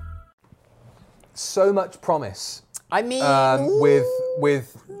 Priceline. So much promise. I mean... with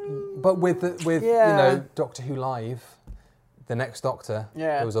you Yeah. know, Doctor Who Live, the next Doctor.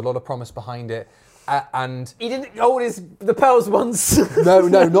 Yeah. There was a lot of promise behind it, and He didn't hold the pearls once. no,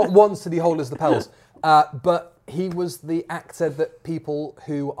 not once did he hold us the pels. But he was the actor that people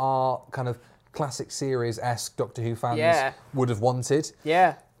who are kind of classic series-esque Doctor Who fans Yeah. would have wanted.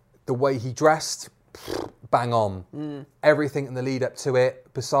 Yeah. The way he dressed, bang on. Everything in the lead up to it,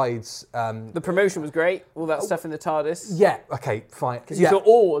 besides... The promotion was great. All that stuff in the TARDIS. yeah, okay, fine. Because you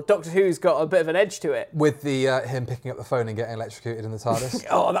thought, Doctor Who's got a bit of an edge to it. With the him picking up the phone and getting electrocuted in the TARDIS.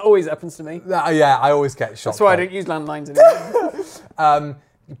 Oh, that always happens to me. Yeah, I always get shocked. That's why I by it. don't use landlines anymore.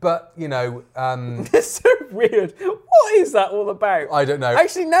 But, you know... It's so weird. What is that all about? I don't know.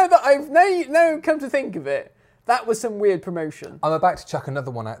 Actually, now that I've come to think of it, that was some weird promotion. I'm about to chuck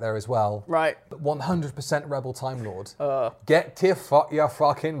another one out there as well. Right. But 100% Rebel Time Lord. Get to fuck your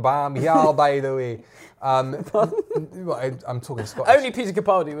fucking bam, yeah, by the way. I'm talking Scottish. Only Peter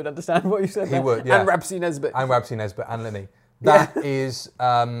Capaldi would understand what you said. He would, yeah. And Rapsy Nesbitt. And Rabsy Nesbitt and Lemmy. That is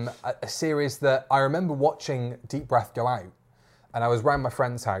a series that I remember watching Deep Breath go out. And I was round my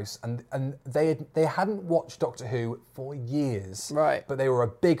friend's house, and they hadn't watched Doctor Who for years. Right. But they were a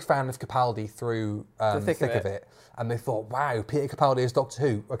big fan of Capaldi through the thick of it. And they thought, wow, Peter Capaldi is Doctor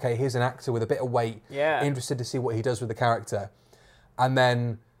Who. Okay, here's an actor with a bit of weight. Yeah. Interested to see what he does with the character. And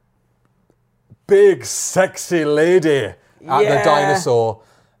then, big sexy lady at the dinosaur.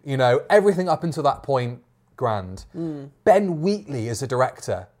 You know, everything up until that point, grand. Ben Wheatley is a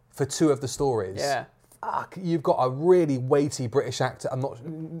director for 2 of the stories. Yeah. Fuck, you've got a really weighty British actor. I'm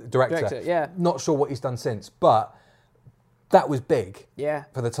not director. Yeah. Not sure what he's done since, but that was big. Yeah.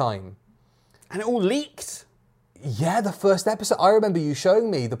 For the time. And it all leaked. Yeah, the first episode. I remember you showing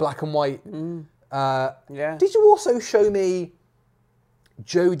me the black and white. Yeah. Did you also show me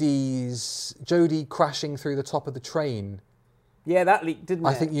Jodie crashing through the top of the train? Yeah, that leaked, didn't it?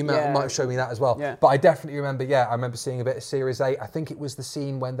 I think you might have shown me that as well. Yeah. But I definitely remember. Yeah, I remember seeing a bit of Series 8. I think it was the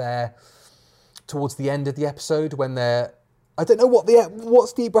scene when they're towards the end of the episode when they're. I don't know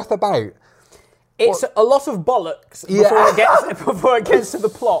what's Deep Breath about. It's a lot of bollocks before it gets to the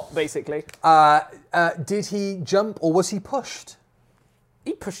plot, basically. Did he jump or was he pushed?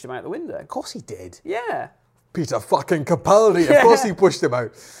 He pushed him out the window. Of course he did. Yeah. Peter fucking Capaldi. Of course he pushed him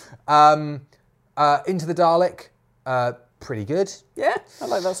out. Into the Dalek. Pretty good. Yeah, I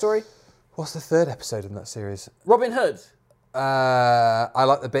like that story. What's the 3rd episode in that series? Robin Hood. I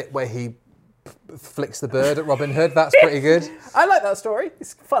like the bit where he flicks the bird at Robin Hood. That's pretty good. I like that story.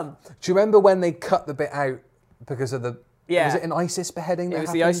 It's fun. Do you remember when they cut the bit out because of the... Yeah. Was it an ISIS beheading? It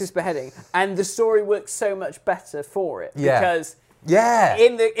was the ISIS beheading. And the story works so much better for it. Yeah. Because yeah.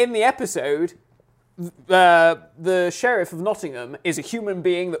 in the episode, the Sheriff of Nottingham is a human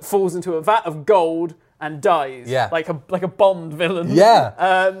being that falls into a vat of gold and dies. Yeah. Like a Bond villain.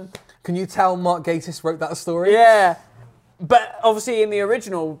 Yeah. Can you tell Mark Gatiss wrote that story? Yeah. But obviously in the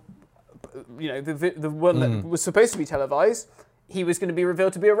original, you know, the one that was supposed to be televised, he was going to be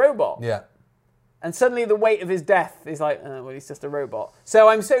revealed to be a robot. Yeah. And suddenly the weight of his death is like, well, he's just a robot. So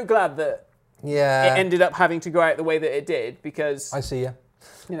I'm so glad that it ended up having to go out the way that it did because... I see, yeah.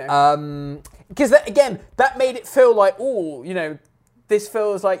 You know. Because that made it feel like, oh, you know, this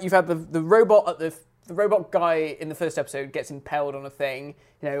feels like you've had the robot at the robot guy in the first episode gets impaled on a thing.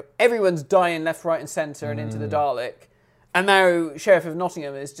 You know, everyone's dying left, right, and centre and into the Dalek. And now Sheriff of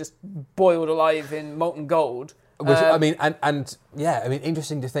Nottingham is just boiled alive in molten gold. Which, I mean, and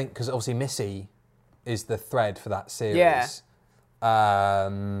interesting to think because obviously Missy is the thread for that series. Yeah.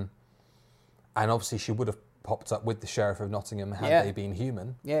 And obviously she would have popped up with the Sheriff of Nottingham had they been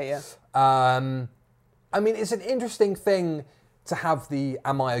human. Yeah, yeah. I mean, it's an interesting thing to have the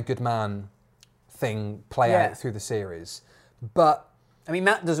 "Am I a good man?" thing play out through the series, but I mean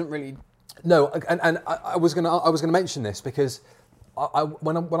that doesn't really. No, and I was gonna mention this because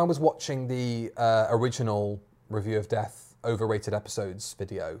when I was watching the original Review of Death overrated episodes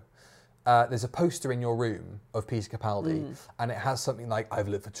video, there's a poster in your room of Peter Capaldi, and it has something like "I've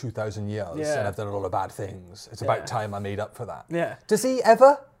lived for 2,000 years and I've done a lot of bad things. It's about time I made up for that." Yeah. Does he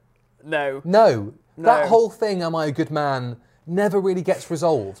ever? No. No. That whole thing, "Am I a good man?" never really gets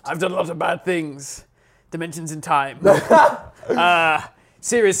resolved. I've done a lot of bad things. Dimensions in time.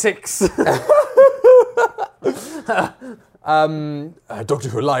 Series 6. Doctor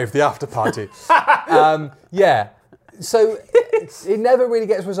Who Live, the after party. Yeah. So it never really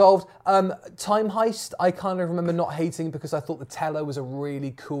gets resolved. Time Heist, I kind of remember not hating because I thought the Teller was a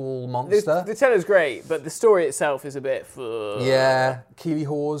really cool monster. The Teller's great, but the story itself is a bit... Yeah. Keeley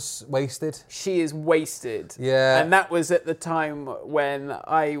Hawes, wasted. She is wasted. Yeah. And that was at the time when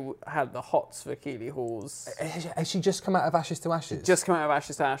I had the hots for Keeley Hawes. Has she just come out of Ashes to Ashes? Just come out of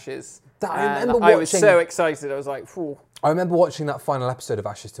Ashes to Ashes. I was so excited. I was like, phew. I remember watching that final episode of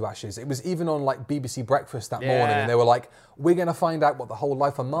Ashes to Ashes. It was even on like BBC Breakfast that morning, and they were like, "We're going to find out what the whole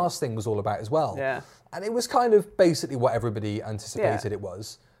Life on Mars thing was all about as well." Yeah. And it was kind of basically what everybody anticipated it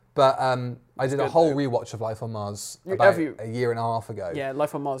was. But I did a whole rewatch of Life on Mars about a year and a half ago. Yeah,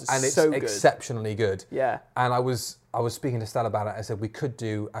 Life on Mars is and so good. And it's exceptionally good. Yeah. And I was speaking to Stella about it. I said we could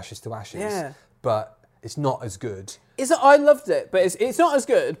do Ashes to Ashes, but it's not as good. I loved it, but it's not as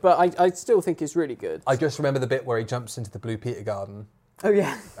good, but I still think it's really good. I just remember the bit where he jumps into the Blue Peter garden. Oh,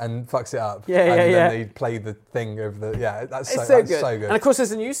 yeah. And fucks it up. Yeah. And then they play the thing over the... Yeah, that's so good. And of course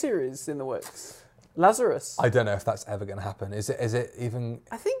there's a new series in the works. Lazarus. I don't know if that's ever going to happen. Is it even?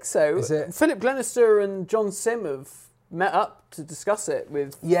 I think so. Is it? Philip Glenister and John Sim have met up to discuss it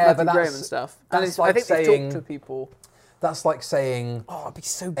with Yeah, Matthew but Graham and stuff. And that's I like think they've saying- talked to people. That's like saying Oh, it'd be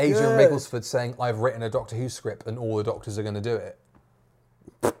so good. Adrian Rigglesford saying, "I've written a Doctor Who script and all the doctors are going to do it."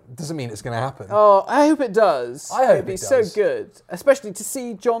 Doesn't mean it's going to happen. Oh, I hope it does. I hope It'd be it so does. good, especially to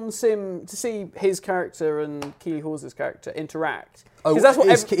see John Sim, to see his character and Keely Hawes' character interact. Oh, that's what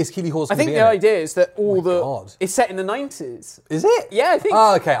is Keely Hawes I going to think be the in it? idea is that all the God. it's set in the 90s. Is it? Yeah, I think.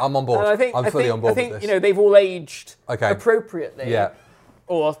 Oh, okay, I'm on board. And I think I'm fully on board I think with this. they've all aged Okay. appropriately. Yeah.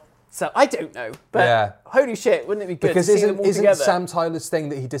 Or so I don't know, but Yeah. holy shit, wouldn't it be good Because to see them all isn't together? Sam Tyler's thing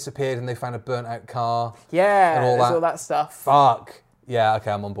that he disappeared and they found a burnt out car? yeah, and all there's that. all that stuff. Fuck. Yeah,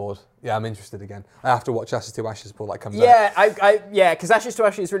 okay, I'm on board. Yeah, I'm interested again. I have to watch Ashes to Ashes before that comes out. Yeah, because Ashes to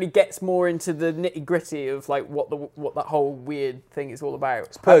Ashes really gets more into the nitty gritty of like what that whole weird thing is all about.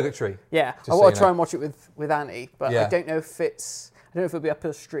 It's Purgatory. Yeah, Just I so want you to try know. and watch it with Annie, but Yeah. I don't know if it'll be up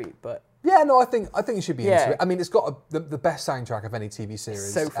her street, but Yeah, no, I think you should be Yeah. into it. I mean, it's got the best soundtrack of any TV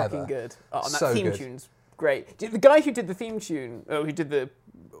series so fucking ever. good. Oh, and that So theme good. tune's great. The guy who did the theme tune, who did the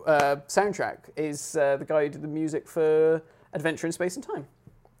soundtrack, is the guy who did the music for Adventure in Space and Time.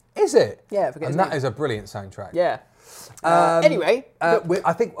 Is it? Yeah, I forget his and that name. is a brilliant soundtrack. Yeah. Anyway,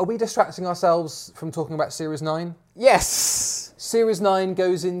 I think, are we distracting ourselves from talking about Series 9? yes, Series 9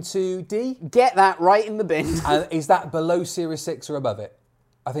 goes into D. get that right in the bin. And is that below Series 6 or above it?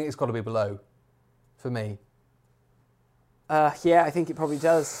 I think it's got to be below, for me. Yeah, I think it probably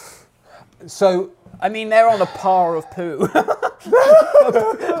does. So, I mean, they're on a par of poo.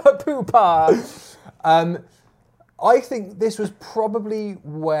 A poo par. I think this was probably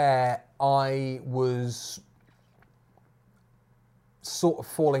where I was sort of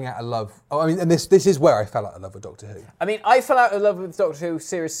falling out of love. Oh, I mean, and this is where I fell out of love with Doctor Who. I mean, I fell out of love with Doctor Who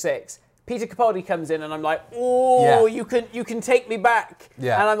Series 6. Peter Capaldi comes in and I'm like, oh, Yeah. you can take me back.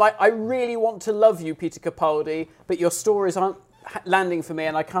 Yeah. And I'm like, I really want to love you, Peter Capaldi, but your stories aren't landing for me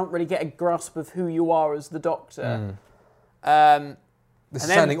and I can't really get a grasp of who you are as the Doctor. This is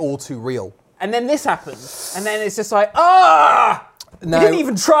then- sounding all too real. And then this happens. And then it's just like, you No, didn't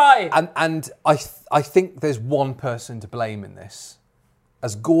even try. And I think there's one person to blame in this.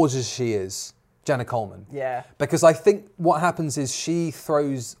 As gorgeous as she is, Jenna Coleman. Yeah. Because I think what happens is she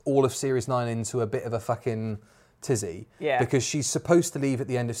throws all of Series 9 into a bit of a fucking tizzy. Yeah. Because she's supposed to leave at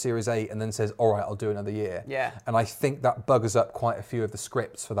the end of Series 8 and then says, all right, I'll do another year. Yeah. And I think that buggers up quite a few of the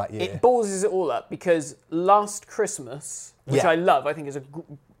scripts for that year. It ballses it all up because Last Christmas, which Yeah. I love, I think is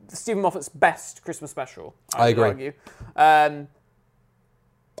Stephen Moffat's best Christmas special. I would agree. argue.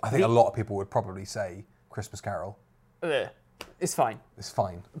 I think a lot of people would probably say Christmas Carol. It's fine, It's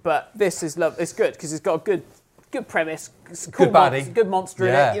fine. but this is love. It's good because it's got a good premise. It's a Good baddie. good monster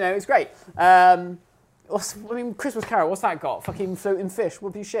in Yeah. it. You know, it's great. Christmas Carol. What's that got? Fucking floating fish.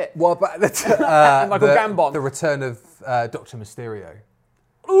 What do you shit? Well, but Michael Gambon. The return of Dr. Mysterio.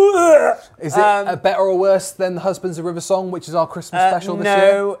 Is it better or worse than The Husbands of River Song, which is our Christmas special this year?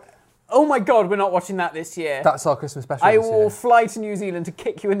 No. Oh my God, we're not watching that this year. That's our Christmas special I this will year. fly to New Zealand to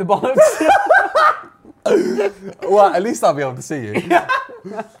kick you in the bollocks. Well, at least I'll be able to see you.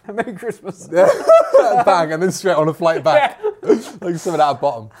 Merry Christmas. Bang, and then straight on a flight back. Like something out of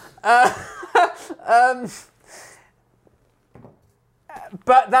bottom.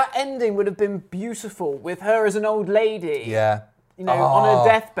 But that ending would have been beautiful with her as an old lady. Yeah. You know, on her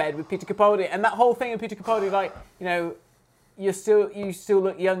deathbed with Peter Capaldi, and that whole thing of Peter Capaldi, like, you know, you still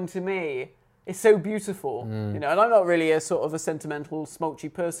look young to me. It's so beautiful, you know. And I'm not really a sort of a sentimental,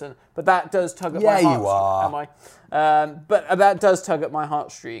 smolchy person, but that does tug at my Yeah, heart. you are. Am I? But that does tug at my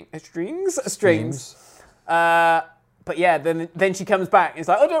heartstrings. But yeah, then she comes back and it's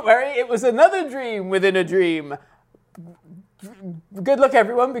like, oh, don't worry, it was another dream within a dream. Good luck,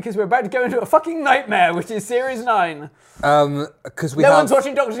 everyone, because we're about to go into a fucking nightmare, which is Series 9. Because we No have... one's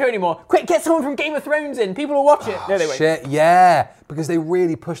watching Doctor Who anymore. Quick, get someone from Game of Thrones in. People will watch it. No, they won't. Shit, yeah, because they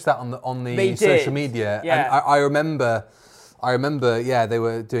really pushed that on the They social did. media. Yeah. And I remember, yeah, they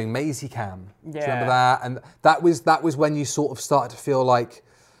were doing Maisie Cam. Do you remember Yeah. that? And that was when you sort of started to feel like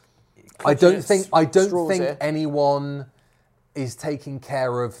I don't think straws here. anyone is taking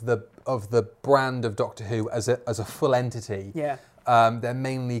care of the brand of Doctor Who as a full entity. Yeah. They're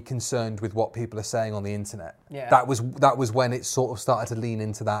mainly concerned with what people are saying on the internet. Yeah. That was when it sort of started to lean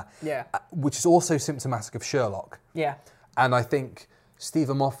into that. Yeah. Which is also symptomatic of Sherlock. Yeah. And I think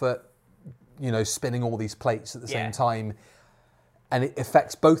Stephen Moffat, you know, spinning all these plates at the Yeah. same time, and it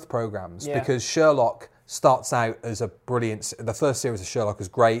affects both programs Yeah. because Sherlock starts out as a brilliant. The first series of Sherlock is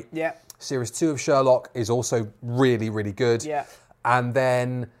great. Yeah. Series 2 of Sherlock is also really, really good. Yeah. And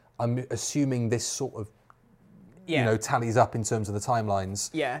then I'm assuming this sort of, Yeah. tallies up in terms of the timelines.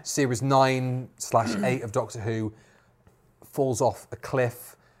 Yeah. Series 9/8 of Doctor Who falls off a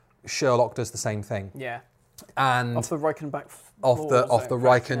cliff. Sherlock does the same thing. Yeah. And Off the Reichenbach off the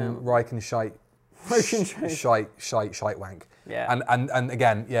Riken shite wank. Yeah. And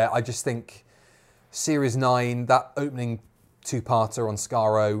again, I just think Series 9, that opening two-parter on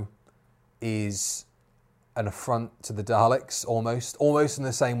Skaro is an affront to the Daleks, almost in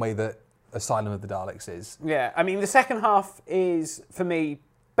the same way that Asylum of the Daleks is. Yeah, I mean, the second half is, for me,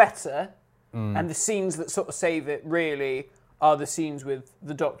 better, and the scenes that sort of save it, really, are the scenes with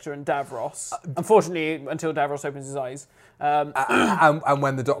the Doctor and Davros. Unfortunately, until Davros opens his eyes. And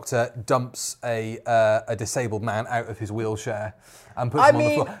when the Doctor dumps a disabled man out of his wheelchair and puts him on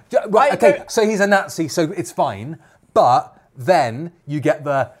the floor. Right, okay, so he's a Nazi, so it's fine. But then you get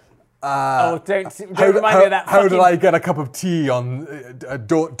the... don't remind me of that. How did I get a cup of tea on...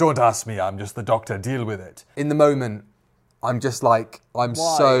 don't ask me, I'm just the Doctor, deal with it. In the moment, I'm just like, I'm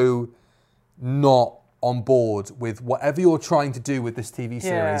so not on board with whatever you're trying to do with this TV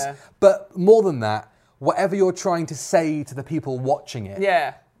series. Yeah. But more than that, whatever you're trying to say to the people watching it.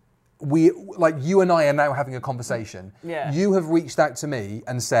 Yeah. You and I are now having a conversation. Yeah. You have reached out to me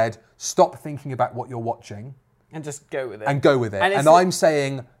and said, stop thinking about what you're watching. And just go with it. And I'm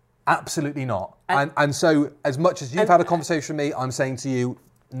saying, absolutely not. And so, as much as you've had a conversation with me, I'm saying to you,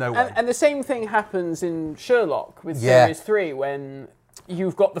 no way. And the same thing happens in Sherlock with Series 3, when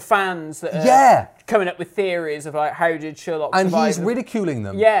you've got the fans that are coming up with theories of like, how did Sherlock survive? And he's ridiculing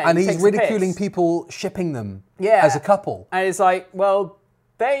them. Yeah. And he's ridiculing people shipping them as a couple. And it's like, well,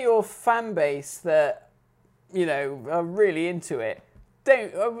 they're your fan base that, are really into it.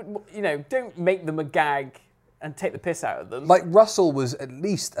 Don't make them a gag and take the piss out of them. Like, Russell was at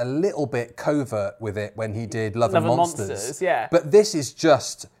least a little bit covert with it when he did Love and Monsters. Yeah. But this is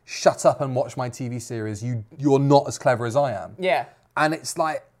just, shut up and watch my TV series. You're not as clever as I am. Yeah. And it's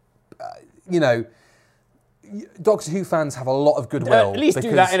like, Doctor Who fans have a lot of goodwill. At least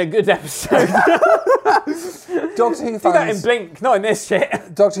do that in a good episode. Doctor Who fans... Do that in Blink, not in this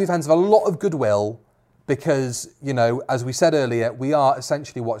shit. Doctor Who fans have a lot of goodwill because, as we said earlier, we are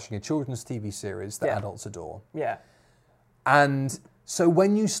essentially watching a children's TV series that adults adore. Yeah. And so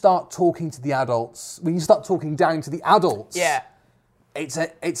when you start talking to the adults, when you start talking down to the adults, it's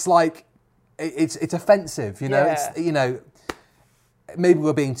offensive, Yeah. It's, maybe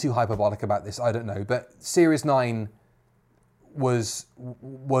we're being too hyperbolic about this, I don't know, but Series 9 was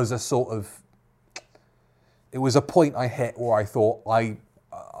a sort of, it was a point I hit where I thought,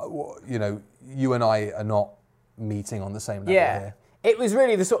 you and I are not meeting on the same level here. It was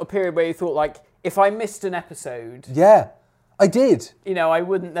really the sort of period where you thought, like, if I missed an episode... Yeah, I did. I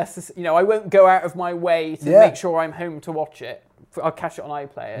wouldn't necessarily... I won't go out of my way to make sure I'm home to watch it. I'll catch it on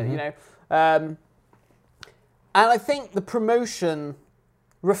iPlayer, And I think the promotion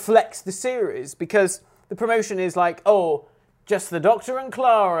reflects the series, because the promotion is like, just the Doctor and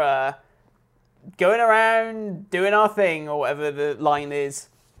Clara going around doing our thing, or whatever the line is.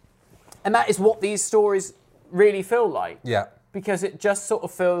 And that is what these stories really feel like. Yeah. Because it just sort of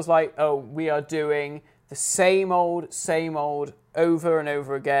feels like, we are doing the same old, over and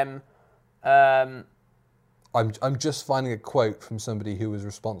over again. I'm just finding a quote from somebody who was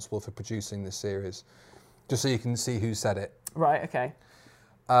responsible for producing this series, just so you can see who said it. Right, okay.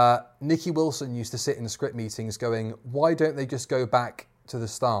 Nikki Wilson used to sit in script meetings going, why don't they just go back to the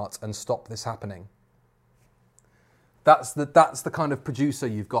start and stop this happening? That's the kind of producer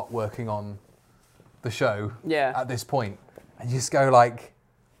you've got working on the show at this point. And you just go like,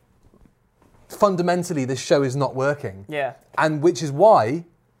 fundamentally, this show is not working. Yeah. And which is why,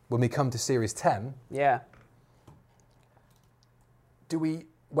 when we come to Series 10... Yeah. I'm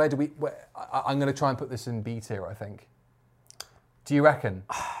going to try and put this in B tier, I think. Do you reckon?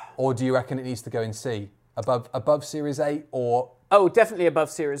 Or do you reckon it needs to go in C? Above Series 8 or... Oh, definitely above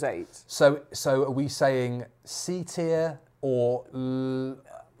Series 8. So are we saying C tier or...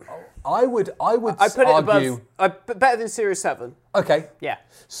 I would put argue... it above... better than Series 7. Okay. Yeah.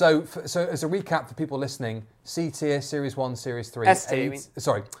 So as a recap for people listening, C tier, Series 1, Series 3. S tier,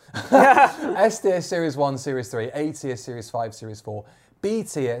 sorry. S tier, Series 1, Series 3. A tier, Series 5, Series 4. B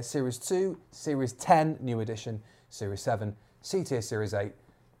tier, Series 2, Series 10, New Edition, Series 7. C tier, Series 8.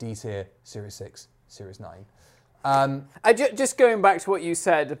 D tier, Series 6, Series 9. Just going back to what you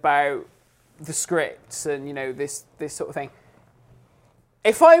said about the scripts and, this sort of thing.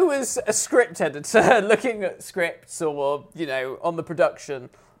 If I was a script editor looking at scripts or, on the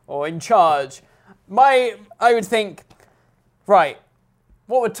production or in charge, I would think, right,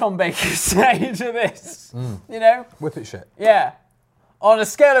 what would Tom Baker say to this? Whip it shit. Yeah. On a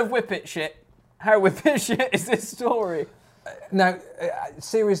scale of whippet shit, how whippet shit is this story? Now,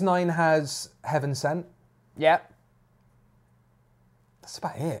 Series 9 has Heaven Sent. Yeah. That's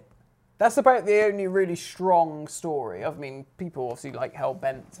about it. That's about the only really strong story. I mean, people obviously like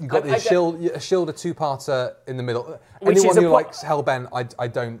Hellbent. You've got a Shield, a two-parter in the middle. Which Anyone is who likes Hellbent, I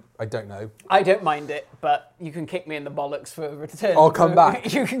don't know. I don't mind it, but you can kick me in the bollocks for return. I'll come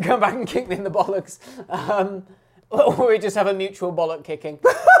back. You can come back and kick me in the bollocks. Or we just have a mutual bollock kicking.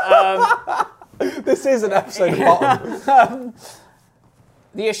 This is an episode of Bottom.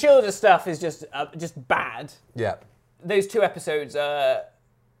 The Ashilda stuff is just bad. Yeah. Those 2 episodes, the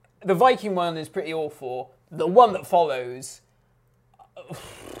Viking one is pretty awful. The one that follows,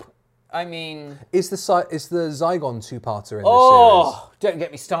 I mean... Is the Zygon two-parter in this series? Oh, don't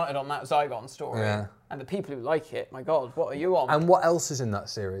get me started on that Zygon story. Yeah. And the people who like it, my God, what are you on? And what else is in that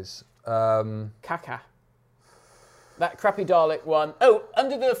series? Kaka. That crappy Dalek one. Oh,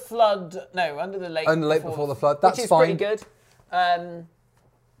 Under the Flood. No, Under the Lake. Under the Lake Before the Flood. That's which is fine. pretty good. That's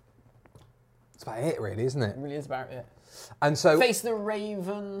about it, really, isn't it? It really is about it. And so... Face the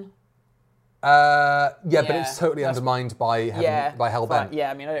Raven. But it's totally undermined by Hellbent.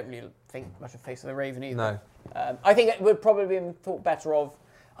 Yeah, I mean, I don't really think much of Face of the Raven either. No. I think it would probably be thought better of...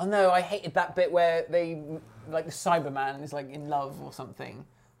 Oh, no, I hated that bit where they... Like, the Cyberman is, like, in love or something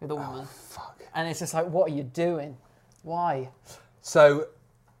with a woman. Fuck. And it's just like, what are you doing? Why? So,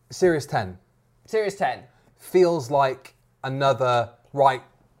 Series 10. Series 10. Feels like another, right,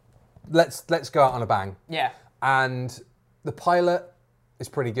 let's go out on a bang. Yeah. And the pilot is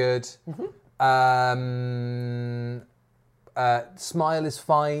pretty good. Mm-hmm. Smile is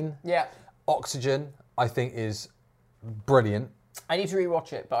fine. Yeah. Oxygen, I think, is brilliant. I need to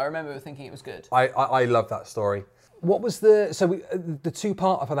rewatch it, but I remember thinking it was good. I love that story. What was the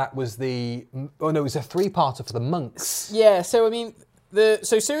two-parter for that was it was a three-parter for the monks. Yeah, so I mean,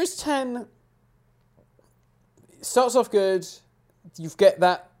 so Series 10 starts off good. You get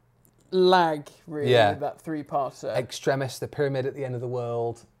that lag, really, that three-parter. Extremis, the pyramid at the end of the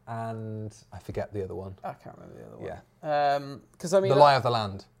world, and I forget the other one. I can't remember the other one. Yeah. Because I mean, The Lie of the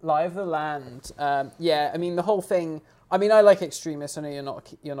Land. Lie of the Land. Yeah, I mean the whole thing. I mean, I like Extremis. I know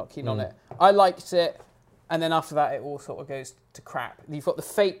you're not keen on it. I liked it. And then after that, it all sort of goes to crap. You've got the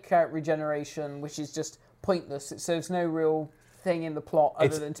fake regeneration, which is just pointless. So there's no real thing in the plot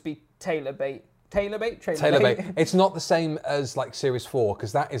other than to be Taylor bait. Taylor bait? Taylor bait. It's not the same as like Series 4,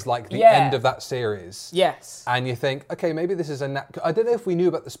 because that is like the end of that series. Yes. And you think, okay, maybe this is I don't know if we knew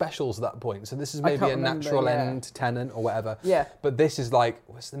about the specials at that point, so this is maybe a natural end Tennant or whatever. Yeah. But this is like,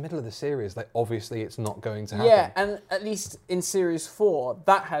 it's the middle of the series. Like, obviously it's not going to happen. Yeah, and at least in Series 4,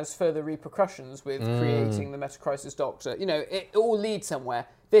 that has further repercussions with creating the Metacrisis Doctor. You know, it all leads somewhere.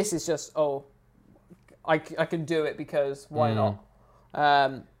 This is just, I can do it because why not?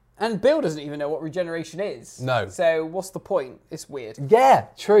 And Bill doesn't even know what regeneration is. No. So what's the point? It's weird. Yeah,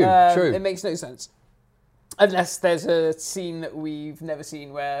 true. It makes no sense. Unless there's a scene that we've never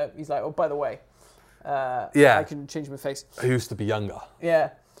seen where he's like, oh, by the way, I can change my face. I used to be younger. Yeah.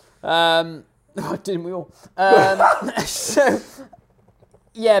 Didn't we all? So,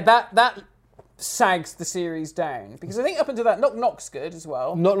 yeah, that sags the series down. Because I think up until that, Knock Knock's good as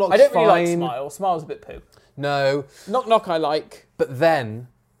well. Knock Knock's I don't really like fine. Smile. Smile's a bit poo. No. Knock Knock I like. But then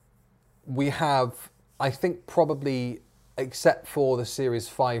we have, I think probably, except for the Series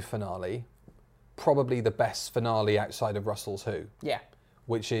 5 finale, probably the best finale outside of Russell's Who. Yeah.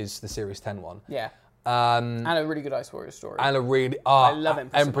 Which is the Series 10 one. Yeah. And a really good Ice Warrior story. And a really... I love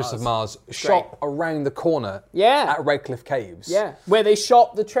Empress of Mars. Shot around the corner at Redcliffe Caves. Yeah. Where they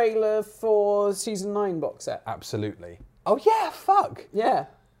shot the trailer for Season 9 box set. Absolutely. Oh, yeah, fuck. Yeah.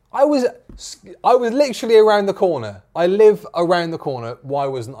 I was literally around the corner. I live around the corner. Why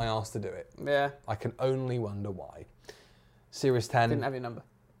wasn't I asked to do it? Yeah. I can only wonder why. Series 10. Didn't have your number.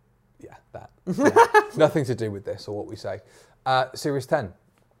 Yeah, that. Yeah. Nothing to do with this or what we say. Series 10.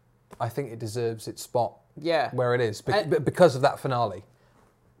 I think it deserves its spot where it is because of that finale.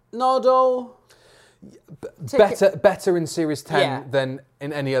 Noddle. Better in Series 10 than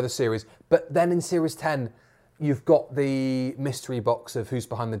in any other series. But then in Series 10... You've got the mystery box of who's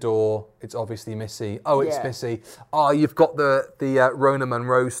behind the door. It's obviously Missy. Oh, it's Missy. Oh, you've got the Rona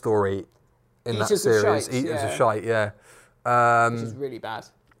Munro story in that series. Eaters of Shite, which is really bad.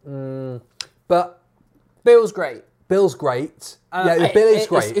 But Bill's great. Bill's great. Bill is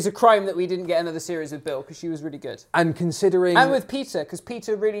great. It's a crime that we didn't get another series with Bill because she was really good. And considering... And with Peter, because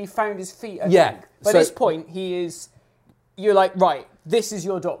Peter really found his feet, I think. By this point, you're like, right, this is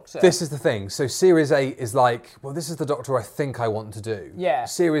your Doctor. This is the thing. So Series 8 is like, well, this is the Doctor I think I want to do. Yeah.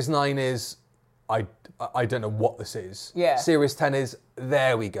 Series 9 is, I don't know what this is. Yeah. Series 10 is,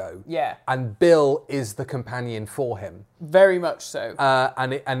 there we go. Yeah. And Bill is the companion for him. Very much so.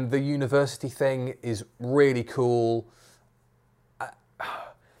 And the university thing is really cool.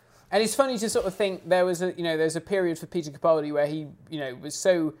 And it's funny to sort of think there's a period for Peter Capaldi where he, was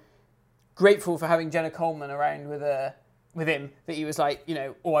so grateful for having Jenna Coleman around with him that he was like,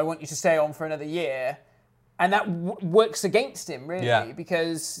 I want you to stay on for another year. And that works against him, really,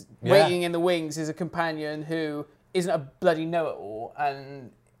 because waiting in the wings is a companion who isn't a bloody know-it-all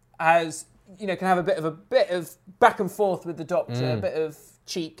and has, can have a bit of back and forth with the Doctor, a bit of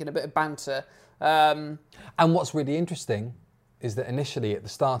cheek and a bit of banter. And what's really interesting is that initially, at the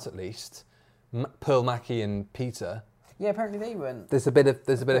start at least, Pearl Mackie and Peter. Yeah, apparently they weren't. There's a bit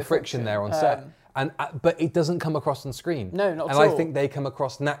of friction there on set, but it doesn't come across on screen. No, not at all. And all. I think they come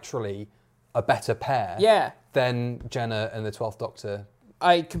across naturally a better pair. Than Jenna and the 12th Doctor.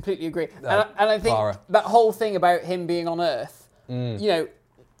 I completely agree, and I think that whole thing about him being on Earth.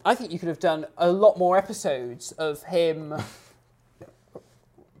 I think you could have done a lot more episodes of him.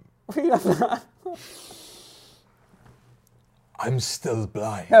 I'm still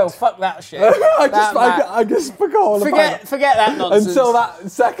blind. No, fuck that shit. I just forgot all about it. Forget that nonsense. Until that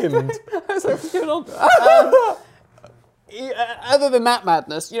second. I was like, what's going on? Other than that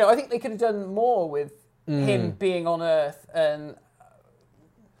madness, I think they could have done more with him being on Earth, and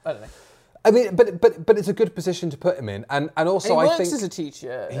I don't know. I mean, but it's a good position to put him in, and also and he I think works as a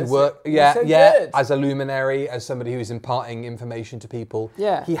teacher. He works, as a luminary, as somebody who's imparting information to people.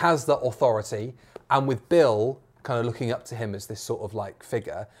 Yeah, he has that authority, and with Bill kind of looking up to him as this sort of like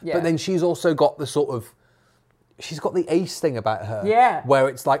figure. Yeah. But then she's also got the sort of, she's got the ace thing about her. Yeah, where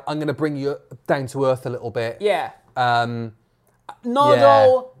it's like, I'm going to bring you down to earth a little bit. Yeah.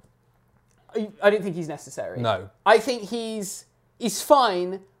 Nardole, I don't think he's necessary. No. I think he's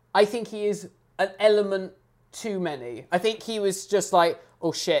fine. I think he is an element too many. I think he was just like,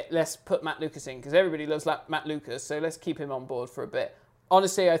 oh shit, let's put Matt Lucas in because everybody loves Matt Lucas, so let's keep him on board for a bit.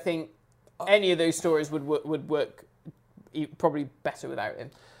 Honestly, I think any of those stories would work probably better without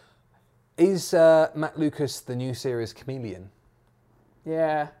him. Is Matt Lucas the new series Chameleon?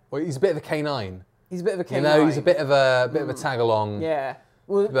 Yeah. Well, he's a bit of a K9. He's a bit of a K9. He's a bit of a tag along. Yeah.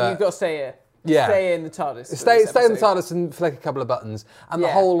 Well, you've got to stay here. Yeah. Stay in the TARDIS. Stay in the TARDIS and flick a couple of buttons. And the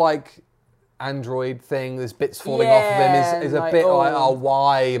whole like android thing, there's bits falling off of him is a bit like, oh,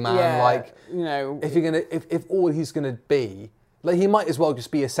 why, man? Yeah, like, if you're gonna, if all he's gonna be, like, he might as well just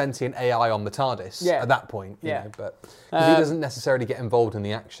be a sentient AI on the TARDIS at that point. You know, but because he doesn't necessarily get involved in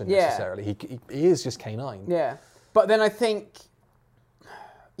the action necessarily. He is just K9. Yeah, but then I think,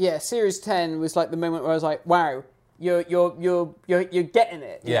 Series 10 was like the moment where I was like, wow. You're getting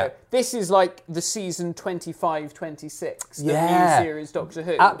it. You know? This is like the season 25, 26, the new series Doctor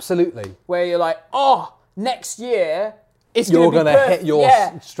Who. Absolutely. Where you're like, oh, next year it's going to hit your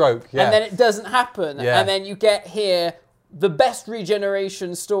stroke. Yeah. And then it doesn't happen. Yeah. And then you get here the best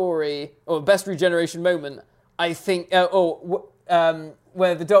regeneration story or best regeneration moment. I think,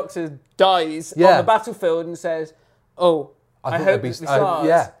 where the Doctor dies on the battlefield and says, "Oh, I hope this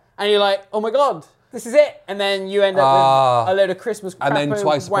lasts." And you're like, "Oh my God." This is it, and then you end up with a load of Christmas crap. And then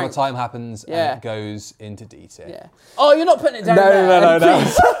Twice Upon a Time happens, and it goes into D-tier. Yeah. Oh, you're not putting it down there.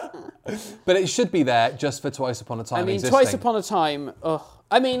 No. But it should be there just for Twice Upon a Time. I mean, existing. Twice Upon a Time.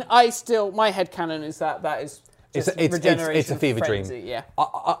 I mean, my headcanon is that is just regeneration. It's a fever frenzy, dream. Yeah.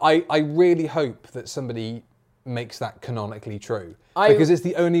 I really hope that somebody makes that canonically true, because it's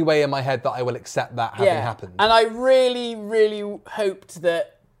the only way in my head that I will accept that having happened. And I really, really hoped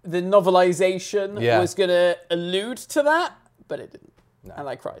that the novelization was going to allude to that, but it didn't. No. And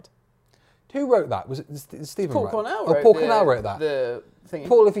I cried. Who wrote that? Was it Stephen? Paul Cornell wrote Paul Cornell wrote that. The thing.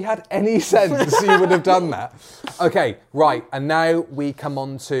 Paul, if you had any sense, you would have done that. Okay, right. And now we come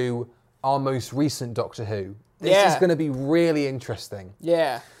on to our most recent Doctor Who. This is going to be really interesting.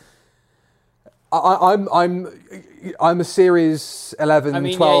 Yeah. I'm a series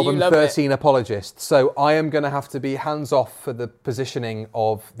 11, 12 and 13 apologist, so I am going to have to be hands off for the positioning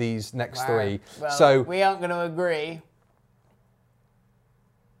of these next three. Well, so we aren't going to agree.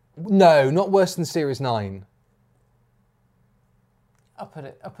 No, not worse than series 9. I'll put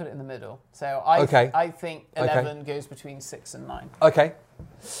it in the middle. So I think 11 goes between 6 and 9. Okay.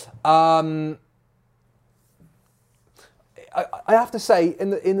 I have to say,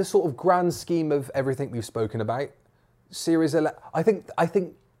 in the sort of grand scheme of everything we've spoken about, Series 11, I think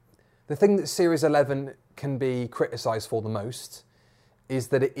the thing that Series 11 can be criticised for the most is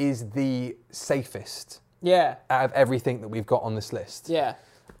that it is the safest out of everything that we've got on this list. Yeah.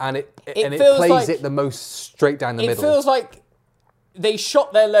 And it plays like, it the most straight down the middle. It feels like they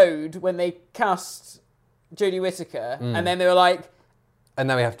shot their load when they cast Jodie Whittaker, and then they were like, and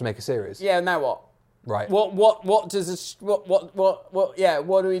now we have to make a series. yeah, now what? Right. What does this, what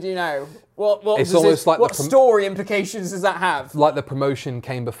do we do now? What It's does almost this, like what story implications does that have? Like the promotion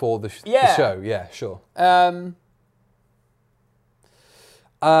came before the Yeah. show. Yeah, sure.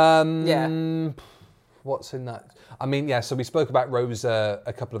 What's in that? I mean, yeah, so we spoke about Rose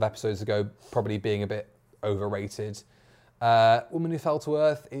a couple of episodes ago, probably being a bit overrated. Woman Who Fell to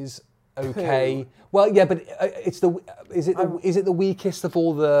Earth is okay. Well, yeah, but is it the weakest of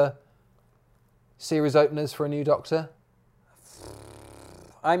all the series openers for a new Doctor?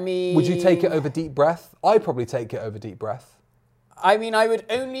 I mean... Would you take it over Deep Breath? I'd probably take it over Deep Breath. I mean, I would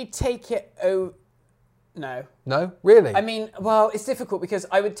only take it over... No. No? Really? I mean, well, it's difficult because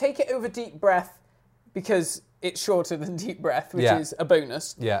I would take it over Deep Breath because it's shorter than Deep Breath, which is a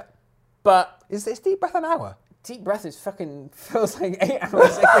bonus. Yeah. But... Is Deep Breath an hour? Deep Breath is fucking... feels like 8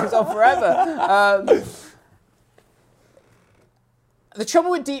 hours. It goes on forever. The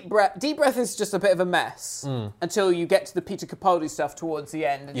trouble with Deep Breath is just a bit of a mess until you get to the Peter Capaldi stuff towards the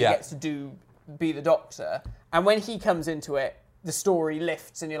end and he gets to be the Doctor. And when he comes into it, the story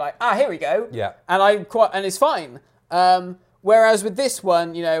lifts and you're like, here we go. Yeah. And it's fine. Whereas with this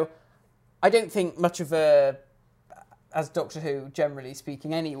one, you know, I don't think much of as Doctor Who, generally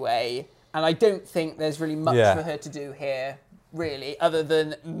speaking anyway, and I don't think there's really much for her to do here, really, other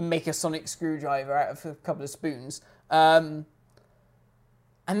than make a sonic screwdriver out of a couple of spoons.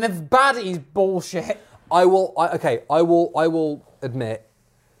 And the baddie's bullshit. I will admit,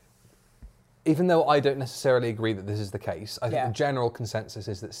 even though I don't necessarily agree that this is the case, I think the general consensus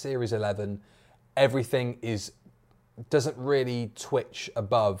is that Series 11, everything doesn't really twitch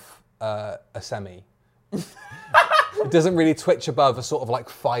above a semi. It doesn't really twitch above a sort of like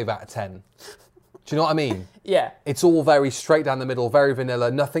 5 out of 10. Do you know what I mean? Yeah. It's all very straight down the middle, very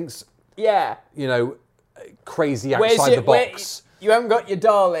vanilla. Nothing's, crazy outside the box. You haven't got your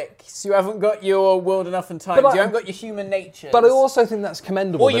Daleks, you haven't got your World Enough and Times, you haven't got your human nature. But I also think that's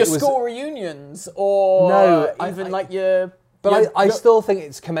commendable. Or your school reunions, or your... But I still think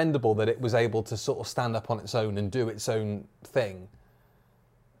it's commendable that it was able to sort of stand up on its own and do its own thing.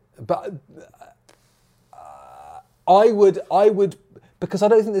 But I would, because I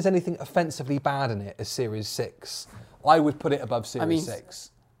don't think there's anything offensively bad in it as Series 6, I would put it above Series 6.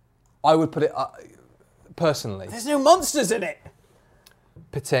 I would put it, personally. There's no monsters in it.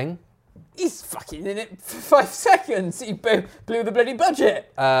 Pating. He's fucking in it for 5 seconds. He blew the bloody budget.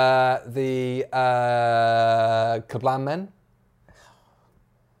 The Kablam Men.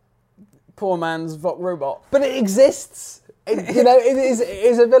 Poor man's Vok Robot. But it exists. It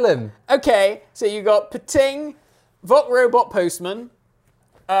is a villain. Okay, so you got Pating, Vok Robot Postman,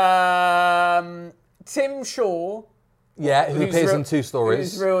 Tim Shaw. Yeah, who appears in 2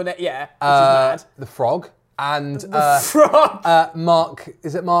 stories. Who's real, which is mad. The Frog. And Mark,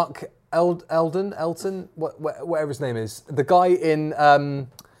 is it Mark Elton, whatever his name is. The guy in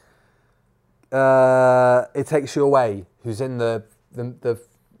It Takes You Away, who's in the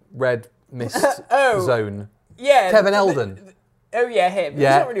red mist zone. Yeah. Kevin Eldon. Him. Him. Yeah. He's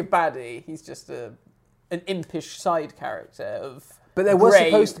not really a baddie. He's just an impish side character of... But there was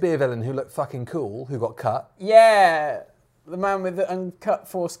supposed to be a villain who looked fucking cool, who got cut. Yeah. The man with the uncut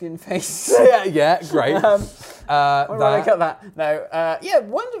foreskin face. yeah, great. Why did they cut that? No. I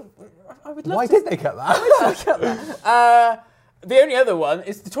would love Why did they cut that? Why did they cut that? The only other one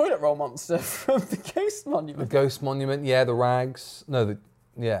is the toilet roll monster from the Ghost Monument. The Ghost Monument, the rags. No,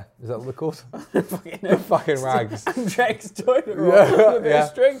 is that what they're called? The fucking rags. Andrex toilet roll with a bit of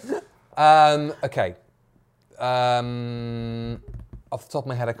string. Okay. Off the top of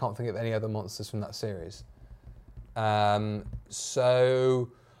my head, I can't think of any other monsters from that series. But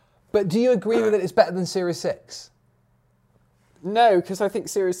do you agree with it? It's better than Series 6? No, because I think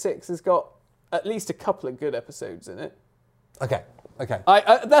Series 6 has got at least a couple of good episodes in it. Okay.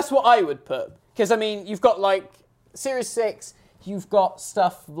 That's what I would put. Because, I mean, you've got, like, Series 6, you've got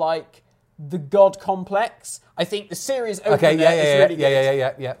stuff like The God Complex. I think the series opener is really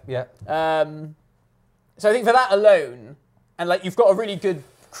good. Yeah. So I think for that alone, and, like, you've got a really good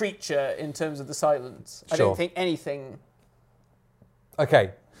creature in terms of the silence. I don't think anything...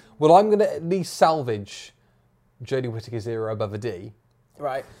 Okay. Well, I'm going to at least salvage Jodie Whittaker's era above a D.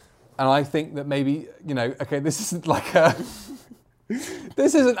 Right. And I think that maybe, this isn't like a...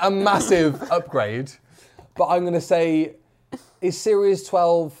 this isn't a massive upgrade, but I'm going to say, is Series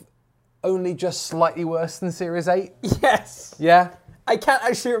 12 only just slightly worse than Series 8? Yes. Yeah? I can't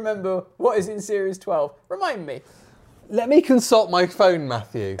actually remember what is in Series 12. Remind me. Let me consult my phone,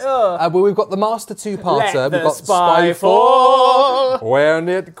 Matthew. Well, we've got the Master two-parter. Let We've the got spy fall. When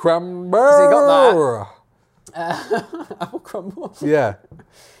it crumbles. So you got that. Apple crumble. Yeah.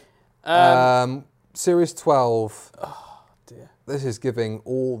 Series 12. Oh, dear. This is giving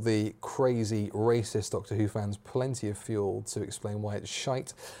all the crazy, racist Doctor Who fans plenty of fuel to explain why it's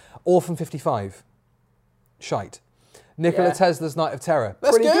shite. Orphan 55. Shite. Nikola Yeah. Tesla's Night of Terror.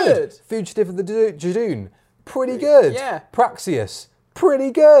 That's pretty good. Fugitive of the Jadoon. Pretty good. Yeah. Praxius.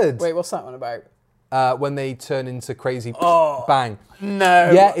 Pretty good. Wait, what's that one about? When they turn into crazy Oh. bang.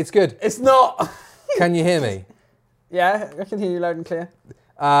 No. Yeah, it's good. It's not. Can you hear me? Yeah, I can hear you loud and clear.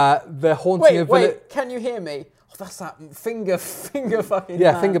 The Haunting of Villa... Wait, can you hear me? Oh, that's that finger fucking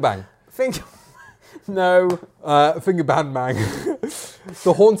Yeah, man. finger bang. Finger... No. Finger bang bang.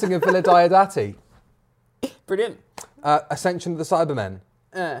 The Haunting of Villa Diodati. Brilliant. Ascension of the Cybermen.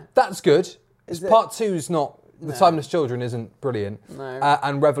 Uh, That's good. Is it- Part 2's not... The Timeless Children isn't brilliant. No.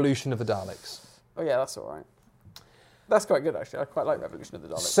 And Revolution of the Daleks. oh, yeah, that's all right. That's quite good, actually. I quite like Revolution of the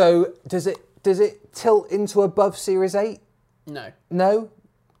Daleks. So, does it tilt into above Series 8? No, No?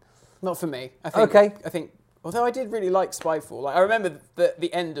 not for me. I think, Okay. I think, although I did really like Spyfall. Like, I remember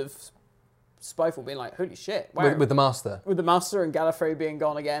the end of Spyfall being like, holy shit, wow. With the Master? With the Master and Gallifrey being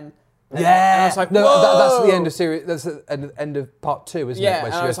gone again. And Yeah! and I was like, no, whoa! that's the end of series... That's the end of Part 2, isn't Yeah, it? Where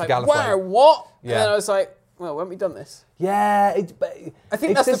and she I goes was to like, Gallifrey. wow, what? Yeah. And then I was like, well, when we done this? Yeah, I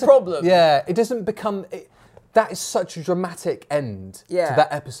think that's the problem. Yeah, it doesn't become. That is such a dramatic end to Yeah. that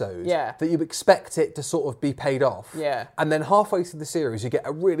episode Yeah. that you expect it to sort of be paid off. Yeah. And then halfway through the series, you get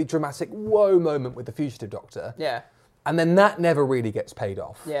a really dramatic whoa moment with the Fugitive Doctor. Yeah, And then that never really gets paid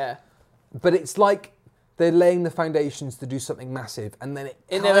off. yeah. But it's like they're laying the foundations to do something massive, and then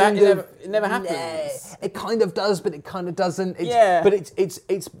It never happens. It kind of does, but it kind of doesn't. Yeah. But it's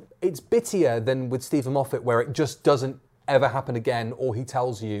bittier than with Stephen Moffat, where it just doesn't ever happen again, or he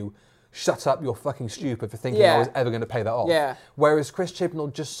tells you, "Shut up, you're fucking stupid for thinking I Yeah. was ever going to pay that off." Yeah. Whereas Chris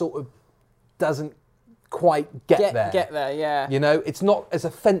Chibnall just sort of doesn't quite get there. Get there, yeah. You know, it's not as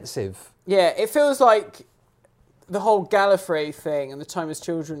offensive. Yeah, it feels like the whole Gallifrey thing and the Timeless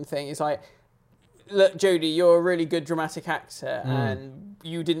Children thing is like, look, Jodie, you're a really good dramatic actor, and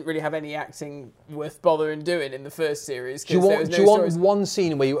you didn't really have any acting worth bothering doing in the first series. Do you want one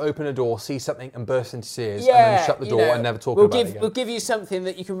scene where you open a door, see something, and burst into tears, and then shut the door and never talk about it again? We'll give you something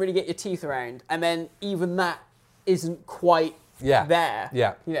that you can really get your teeth around, and then even that isn't quite there.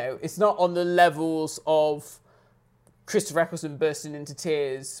 Yeah. You know, it's not on the levels of Christopher Eccleston bursting into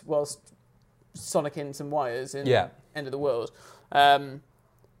tears whilst sonicking some wires in End of the World.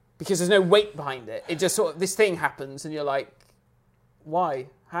 Because there's no weight behind it. It just sort of, this thing happens and you're like, why?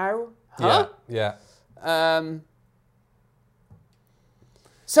 How? Huh? Yeah.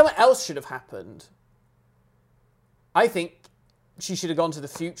 Something else should have happened. I think she should have gone to the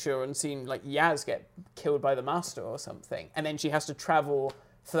future and seen like Yaz get killed by the Master or something. And then she has to travel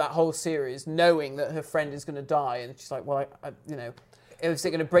for that whole series knowing that her friend is going to die. And she's like, well, I you know, is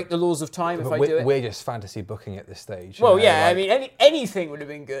it going to break the laws of time if I do it? We're just fantasy booking at this stage. Well, you know, yeah, like, I mean, anything would have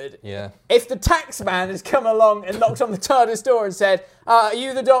been good. Yeah. If the tax man has come along and knocked on the TARDIS door and said, "Are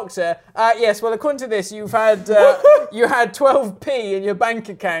you the Doctor?" Yes. Well, according to this, you had 12p in your bank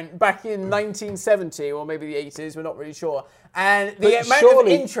account back in 1970 or maybe the 80s. We're not really sure. And the But amount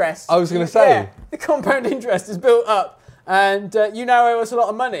surely- of interest. I was gonna say. the compound interest is built up, and you now owe us a lot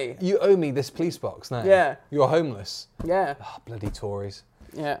of money. You owe me this police box now. Yeah. You're homeless. Yeah. Ah, bloody Tories.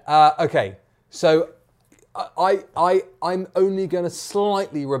 Yeah. Okay, so I'm only going to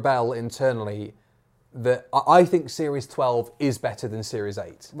slightly rebel internally that I think Series 12 is better than Series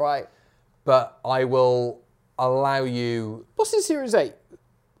 8. Right. But I will allow you... What's in Series 8?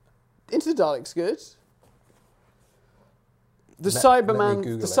 Into the Daleks good. The Let me Cyberman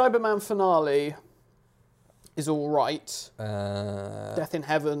Google the it. Cyberman finale is all right. Death in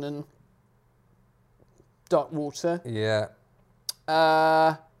Heaven and Dark Water. Yeah.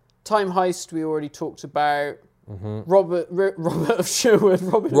 Time Heist we already talked about. Robert of Sherwood.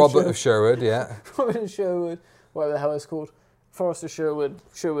 Robert of Sherwood, yeah. Robert of Sherwood. Whatever the hell it's called. Forest of Sherwood.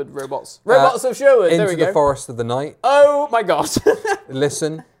 Sherwood Robots. Robots of Sherwood. There we Into go. the Forest of the Night. Oh my god.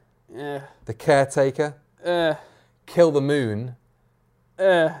 Listen. The Caretaker. Kill the Moon.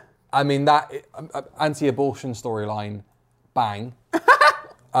 I mean, that anti-abortion storyline, bang.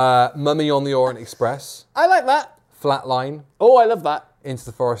 Mummy on the Orient Express. I like that. Flatline. Oh, I love that. Into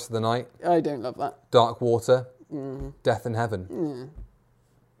the Forest of the Night. I don't love that. Dark Water. Death in Heaven.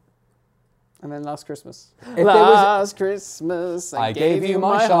 And then Last Christmas. If Last Christmas, I gave you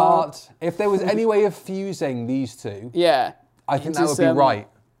my heart. If there was any way of fusing these two, Yeah. I think that Into would be some right.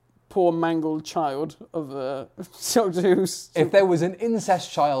 poor mangled child of Doctor Who's. If there was an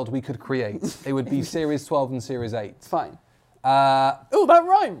incest child we could create, it would be Series 12 and Series 8. Fine. Oh, that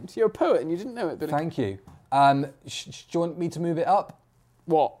rhymed. You're a poet and you didn't know it, Billy. Thank you. Do you want me to move it up?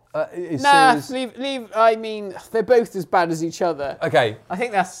 What? Nah, leave. I mean, they're both as bad as each other. Okay. I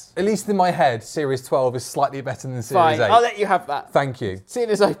think that's... At least in my head, Series 12 is slightly better than Series Fine, 8. I'll let you have that. Thank you. Seeing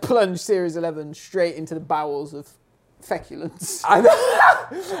as I plunged Series 11 straight into the bowels of feculence.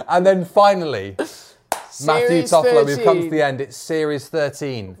 And then finally, Matthew Series Toffler, we've come to 13. the end. It's Series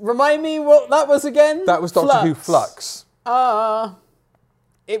 13. Remind me what that was again? That was Doctor Who Flux.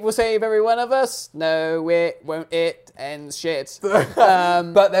 It will save every one of us. No, it won't. It ends shit.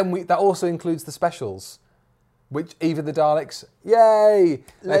 But then that also includes the specials, which Eve of the Daleks, yay!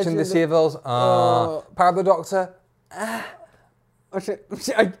 Legend of the Evils, Power of the Doctor.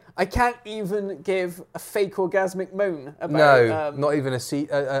 I can't even give a fake orgasmic moan about. No, not even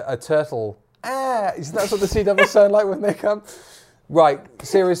a turtle. Isn't that what the sea devils sound like when they come? Right,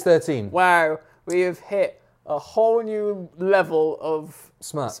 Series 13. Wow, we have hit a whole new level of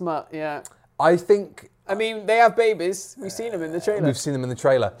Smut. Yeah. I think. I mean, they have babies. We've seen them in the trailer. We've seen them in the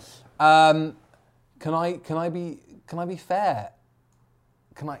trailer. Can I be fair?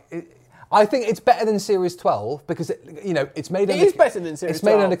 I think it's better than Series 12 because it's made. It is better than Series 12. It's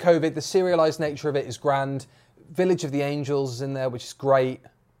made under COVID. The serialised nature of it is grand. Village of the Angels is in there, which is great.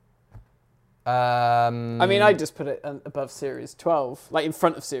 I mean, I just put it above Series 12, like in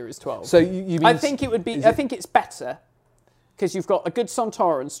front of Series 12. So you mean? I think it would be. I think it's better because you've got a good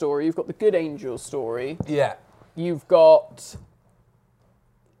Sontaran story, you've got the good Angel story. Yeah. You've got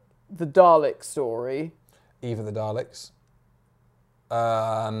the Dalek story. Eve of the Daleks.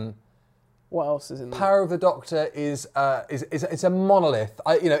 What else is in there? Power of the Doctor is a monolith.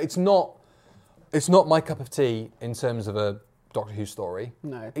 It's not my cup of tea in terms of a Doctor Who story.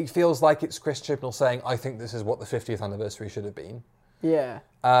 No. It feels like it's Chris Chibnall saying, I think this is what the 50th anniversary should have been. Yeah.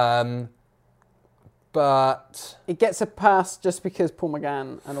 But it gets a pass just because Paul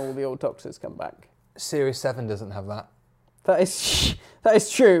McGann and all the old Doctors come back. Series 7 doesn't have that. That is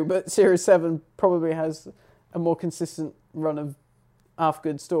true, but Series 7 probably has a more consistent run of half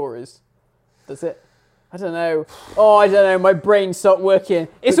good stories. Does it? I don't know. Oh, I don't know. My brain stopped working.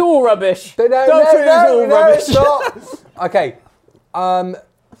 It's all rubbish. No, it's not. Okay. I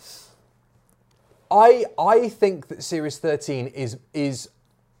think that Series 13 is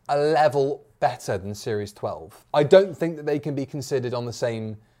a level better than Series 12. I don't think that they can be considered on the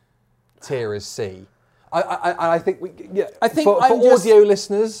same tier as C. I think for audio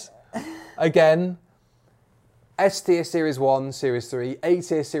listeners, again, S tier Series 1, Series 3, A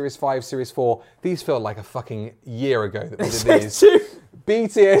tier Series 5, Series 4. These feel like a fucking year ago that we did these. B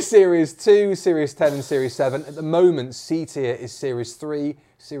tier Series 2, Series 10 and Series 7. At the moment, C tier is Series 3,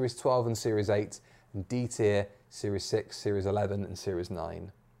 Series 12 and Series 8. And D tier, Series 6, Series 11 and Series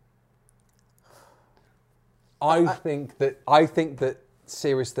 9. I think that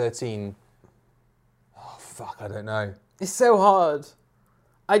Series 13... Oh, fuck, I don't know. It's so hard.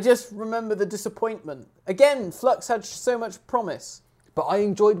 I just remember the disappointment. Again, Flux had so much promise. But I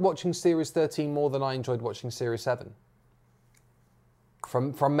enjoyed watching Series 13 more than I enjoyed watching Series 7.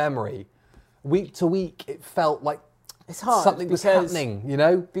 From memory. Week to week, it felt like it's hard something was happening, you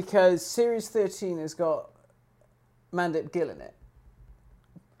know? Because Series 13 has got Mandip Gill in it.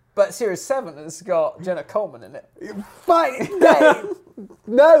 But Series 7 has got Jenna Coleman in it. Fine.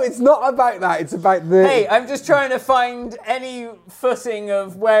 No, it's not about that. It's about the... Hey, I'm just trying to find any footing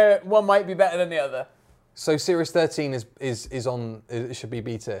of where one might be better than the other. So Series 13 is on... It should be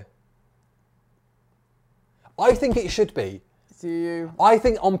B tier. I think it should be. Do you? I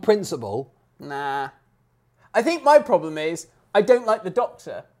think on principle... Nah. I think my problem is I don't like the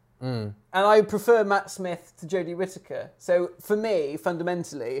Doctor. And I prefer Matt Smith to Jodie Whittaker. So for me,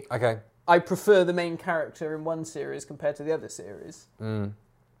 fundamentally, okay, I prefer the main character in one series compared to the other series. But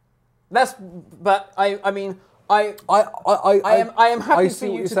I mean, I am happy for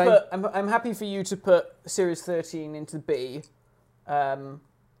you to put. I'm happy for you to put Series 13 into B. But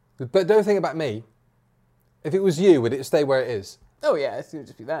don't think about me. If it was you, would it stay where it is? Oh yeah, it would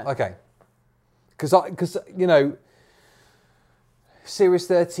just be there. Okay. Because you know, Series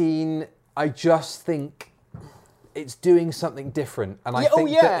 13, I just think it's doing something different, and I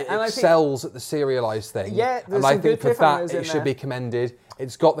think that it excels at the serialised thing. Yeah, and I think for that it should be commended.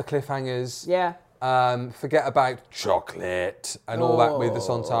 It's got the cliffhangers. Yeah. Forget about chocolate and all that with the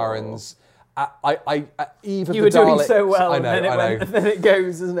Sontarans. Eve of you the were doing Daleks, so well, I know. And then it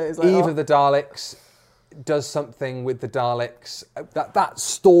goes, isn't it? It's like, Eve of the Daleks does something with the Daleks. That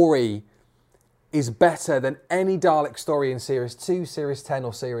story is better than any Dalek story in Series 2, Series 10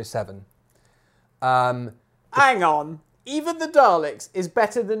 or Series 7. Hang on. Even the Daleks is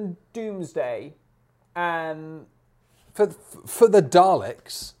better than Doomsday. And... For the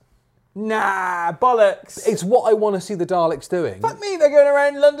Daleks... Nah, bollocks. It's what I want to see the Daleks doing. Fuck me, they're going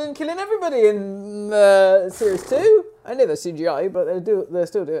around London killing everybody in Series 2. I know they're CGI, but they're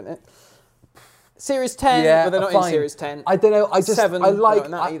still doing it. Series 10, but they're not in Series 10. I don't know,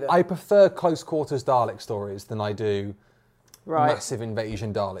 I prefer close quarters Dalek stories than I do massive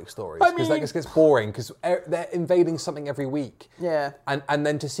invasion Dalek stories. Because that just gets boring, because they're invading something every week. Yeah. And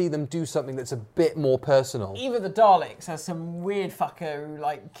then to see them do something that's a bit more personal. Even the Daleks has some weird fucker who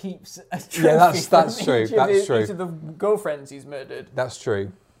like keeps a trophy. Yeah, that's true. Each of the girlfriends he's murdered. That's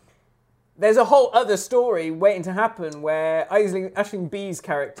true. There's a whole other story waiting to happen where Aisling B's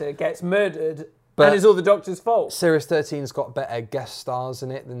character gets murdered and it's all the Doctor's fault. Series 13's got better guest stars in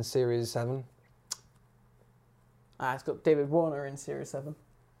it than Series 7. It's got David Warner in Series 7.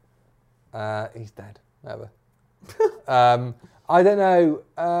 He's dead. Never. I don't know.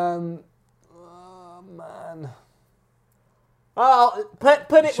 Oh, man. Oh,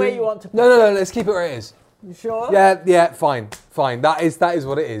 put it where you want to put it. No, let's keep it where it is. You sure? Yeah, fine. That is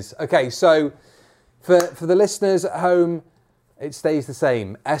what it is. Okay, so for the listeners at home, it stays the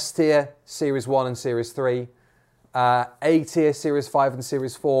same. S tier, Series 1 and Series 3. A tier, Series 5 and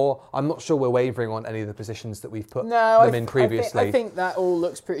Series 4. I'm not sure we're wavering on any of the positions that we've put them in previously. I think that all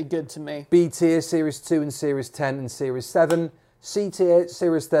looks pretty good to me. B tier, Series 2 and Series 10 and Series 7. C tier,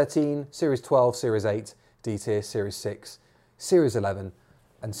 Series 13, Series 12, Series 8. D tier, Series 6, Series 11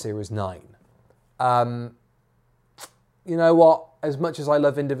 and Series 9. You know what? As much as I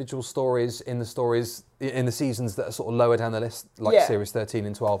love individual stories in the seasons that are sort of lower down the list, like Series 13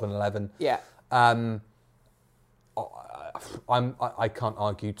 and 12 and 11. Yeah. I can't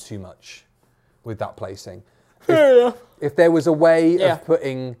argue too much with that placing. If there was a way of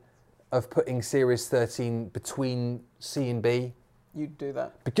putting Series 13 between C and B, you'd do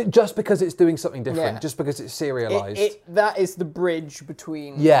that. Just because it's doing something different, just because it's serialised. That is the bridge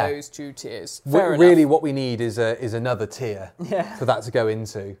between those two tiers. Really, what we need is another tier for that to go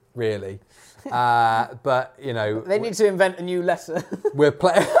into, really. But, you know... They need to invent a new letter. We're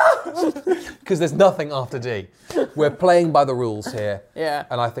playing... Because there's nothing after D. We're playing by the rules here. Yeah.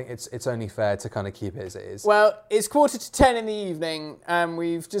 And I think it's only fair to kind of keep it as it is. Well, it's 9:45 in the evening, and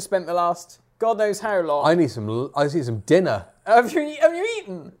we've just spent the last God knows how long. I need some dinner. Have you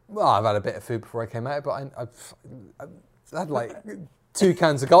eaten? Well, I've had a bit of food before I came out, but I've had like 2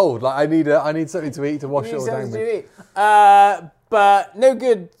 cans of gold. Like I need something to eat to wash it all down with. But no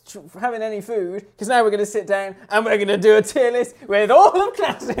good having any food, because now we're going to sit down and we're going to do a tier list with all of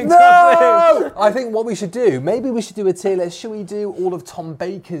classics. No! I think what we should do, maybe we should do a tier list. Should we do all of Tom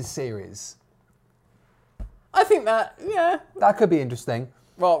Baker's series? I think that could be interesting.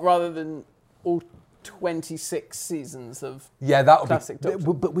 Well, rather than all 26 seasons of classic Doctor.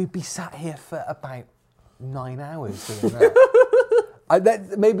 But we'd be sat here for about 9 hours doing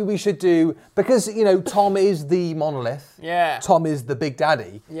that. Maybe we should do, because, you know, Tom is the monolith. Yeah. Tom is the big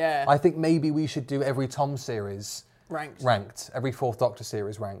daddy. Yeah. I think maybe we should do every Tom series ranked. Every 4th Doctor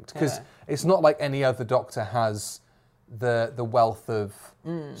series ranked. Because it's not like any other Doctor has the wealth of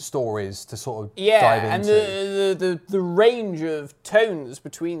stories to sort of dive into. And the range of tones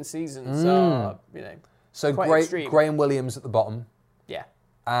between seasons are, you know, so quite extreme. Graham Williams at the bottom. Yeah.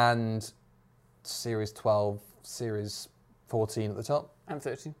 And Series 12, Series 14 at the top. And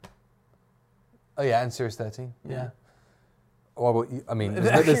 13. Oh yeah, and Series 13. Yeah. Well, I mean,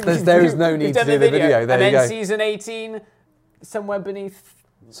 there is no need to do the video. There you go. And then Season 18, somewhere beneath.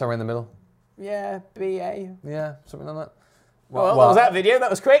 Somewhere in the middle. Yeah, BA. Yeah, something like that. Well, that was that video. That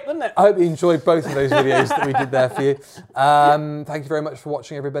was quick, wasn't it? I hope you enjoyed both of those videos that we did there for you. Thank you very much for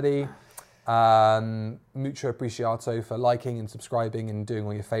watching, everybody. Mucho appreciato for liking and subscribing and doing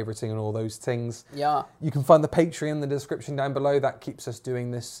all your favoriting and all those things. Yeah. You can find the Patreon in the description down below. That keeps us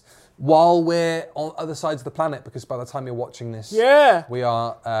doing this while we're on other sides of the planet, because by the time you're watching this, we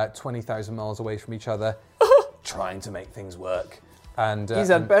are 20,000 miles away from each other, trying to make things work. And he's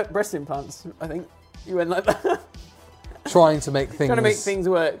had breast implants, I think. You went like that. Trying to make things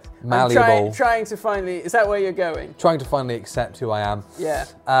work. Malleable. Trying to finally... Is that where you're going? Trying to finally accept who I am. Yeah.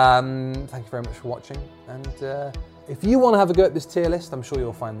 Thank you very much for watching. And if you want to have a go at this tier list, I'm sure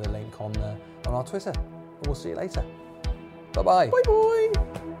you'll find the link on our Twitter. And we'll see you later. Bye-bye.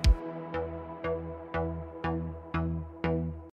 Bye-bye.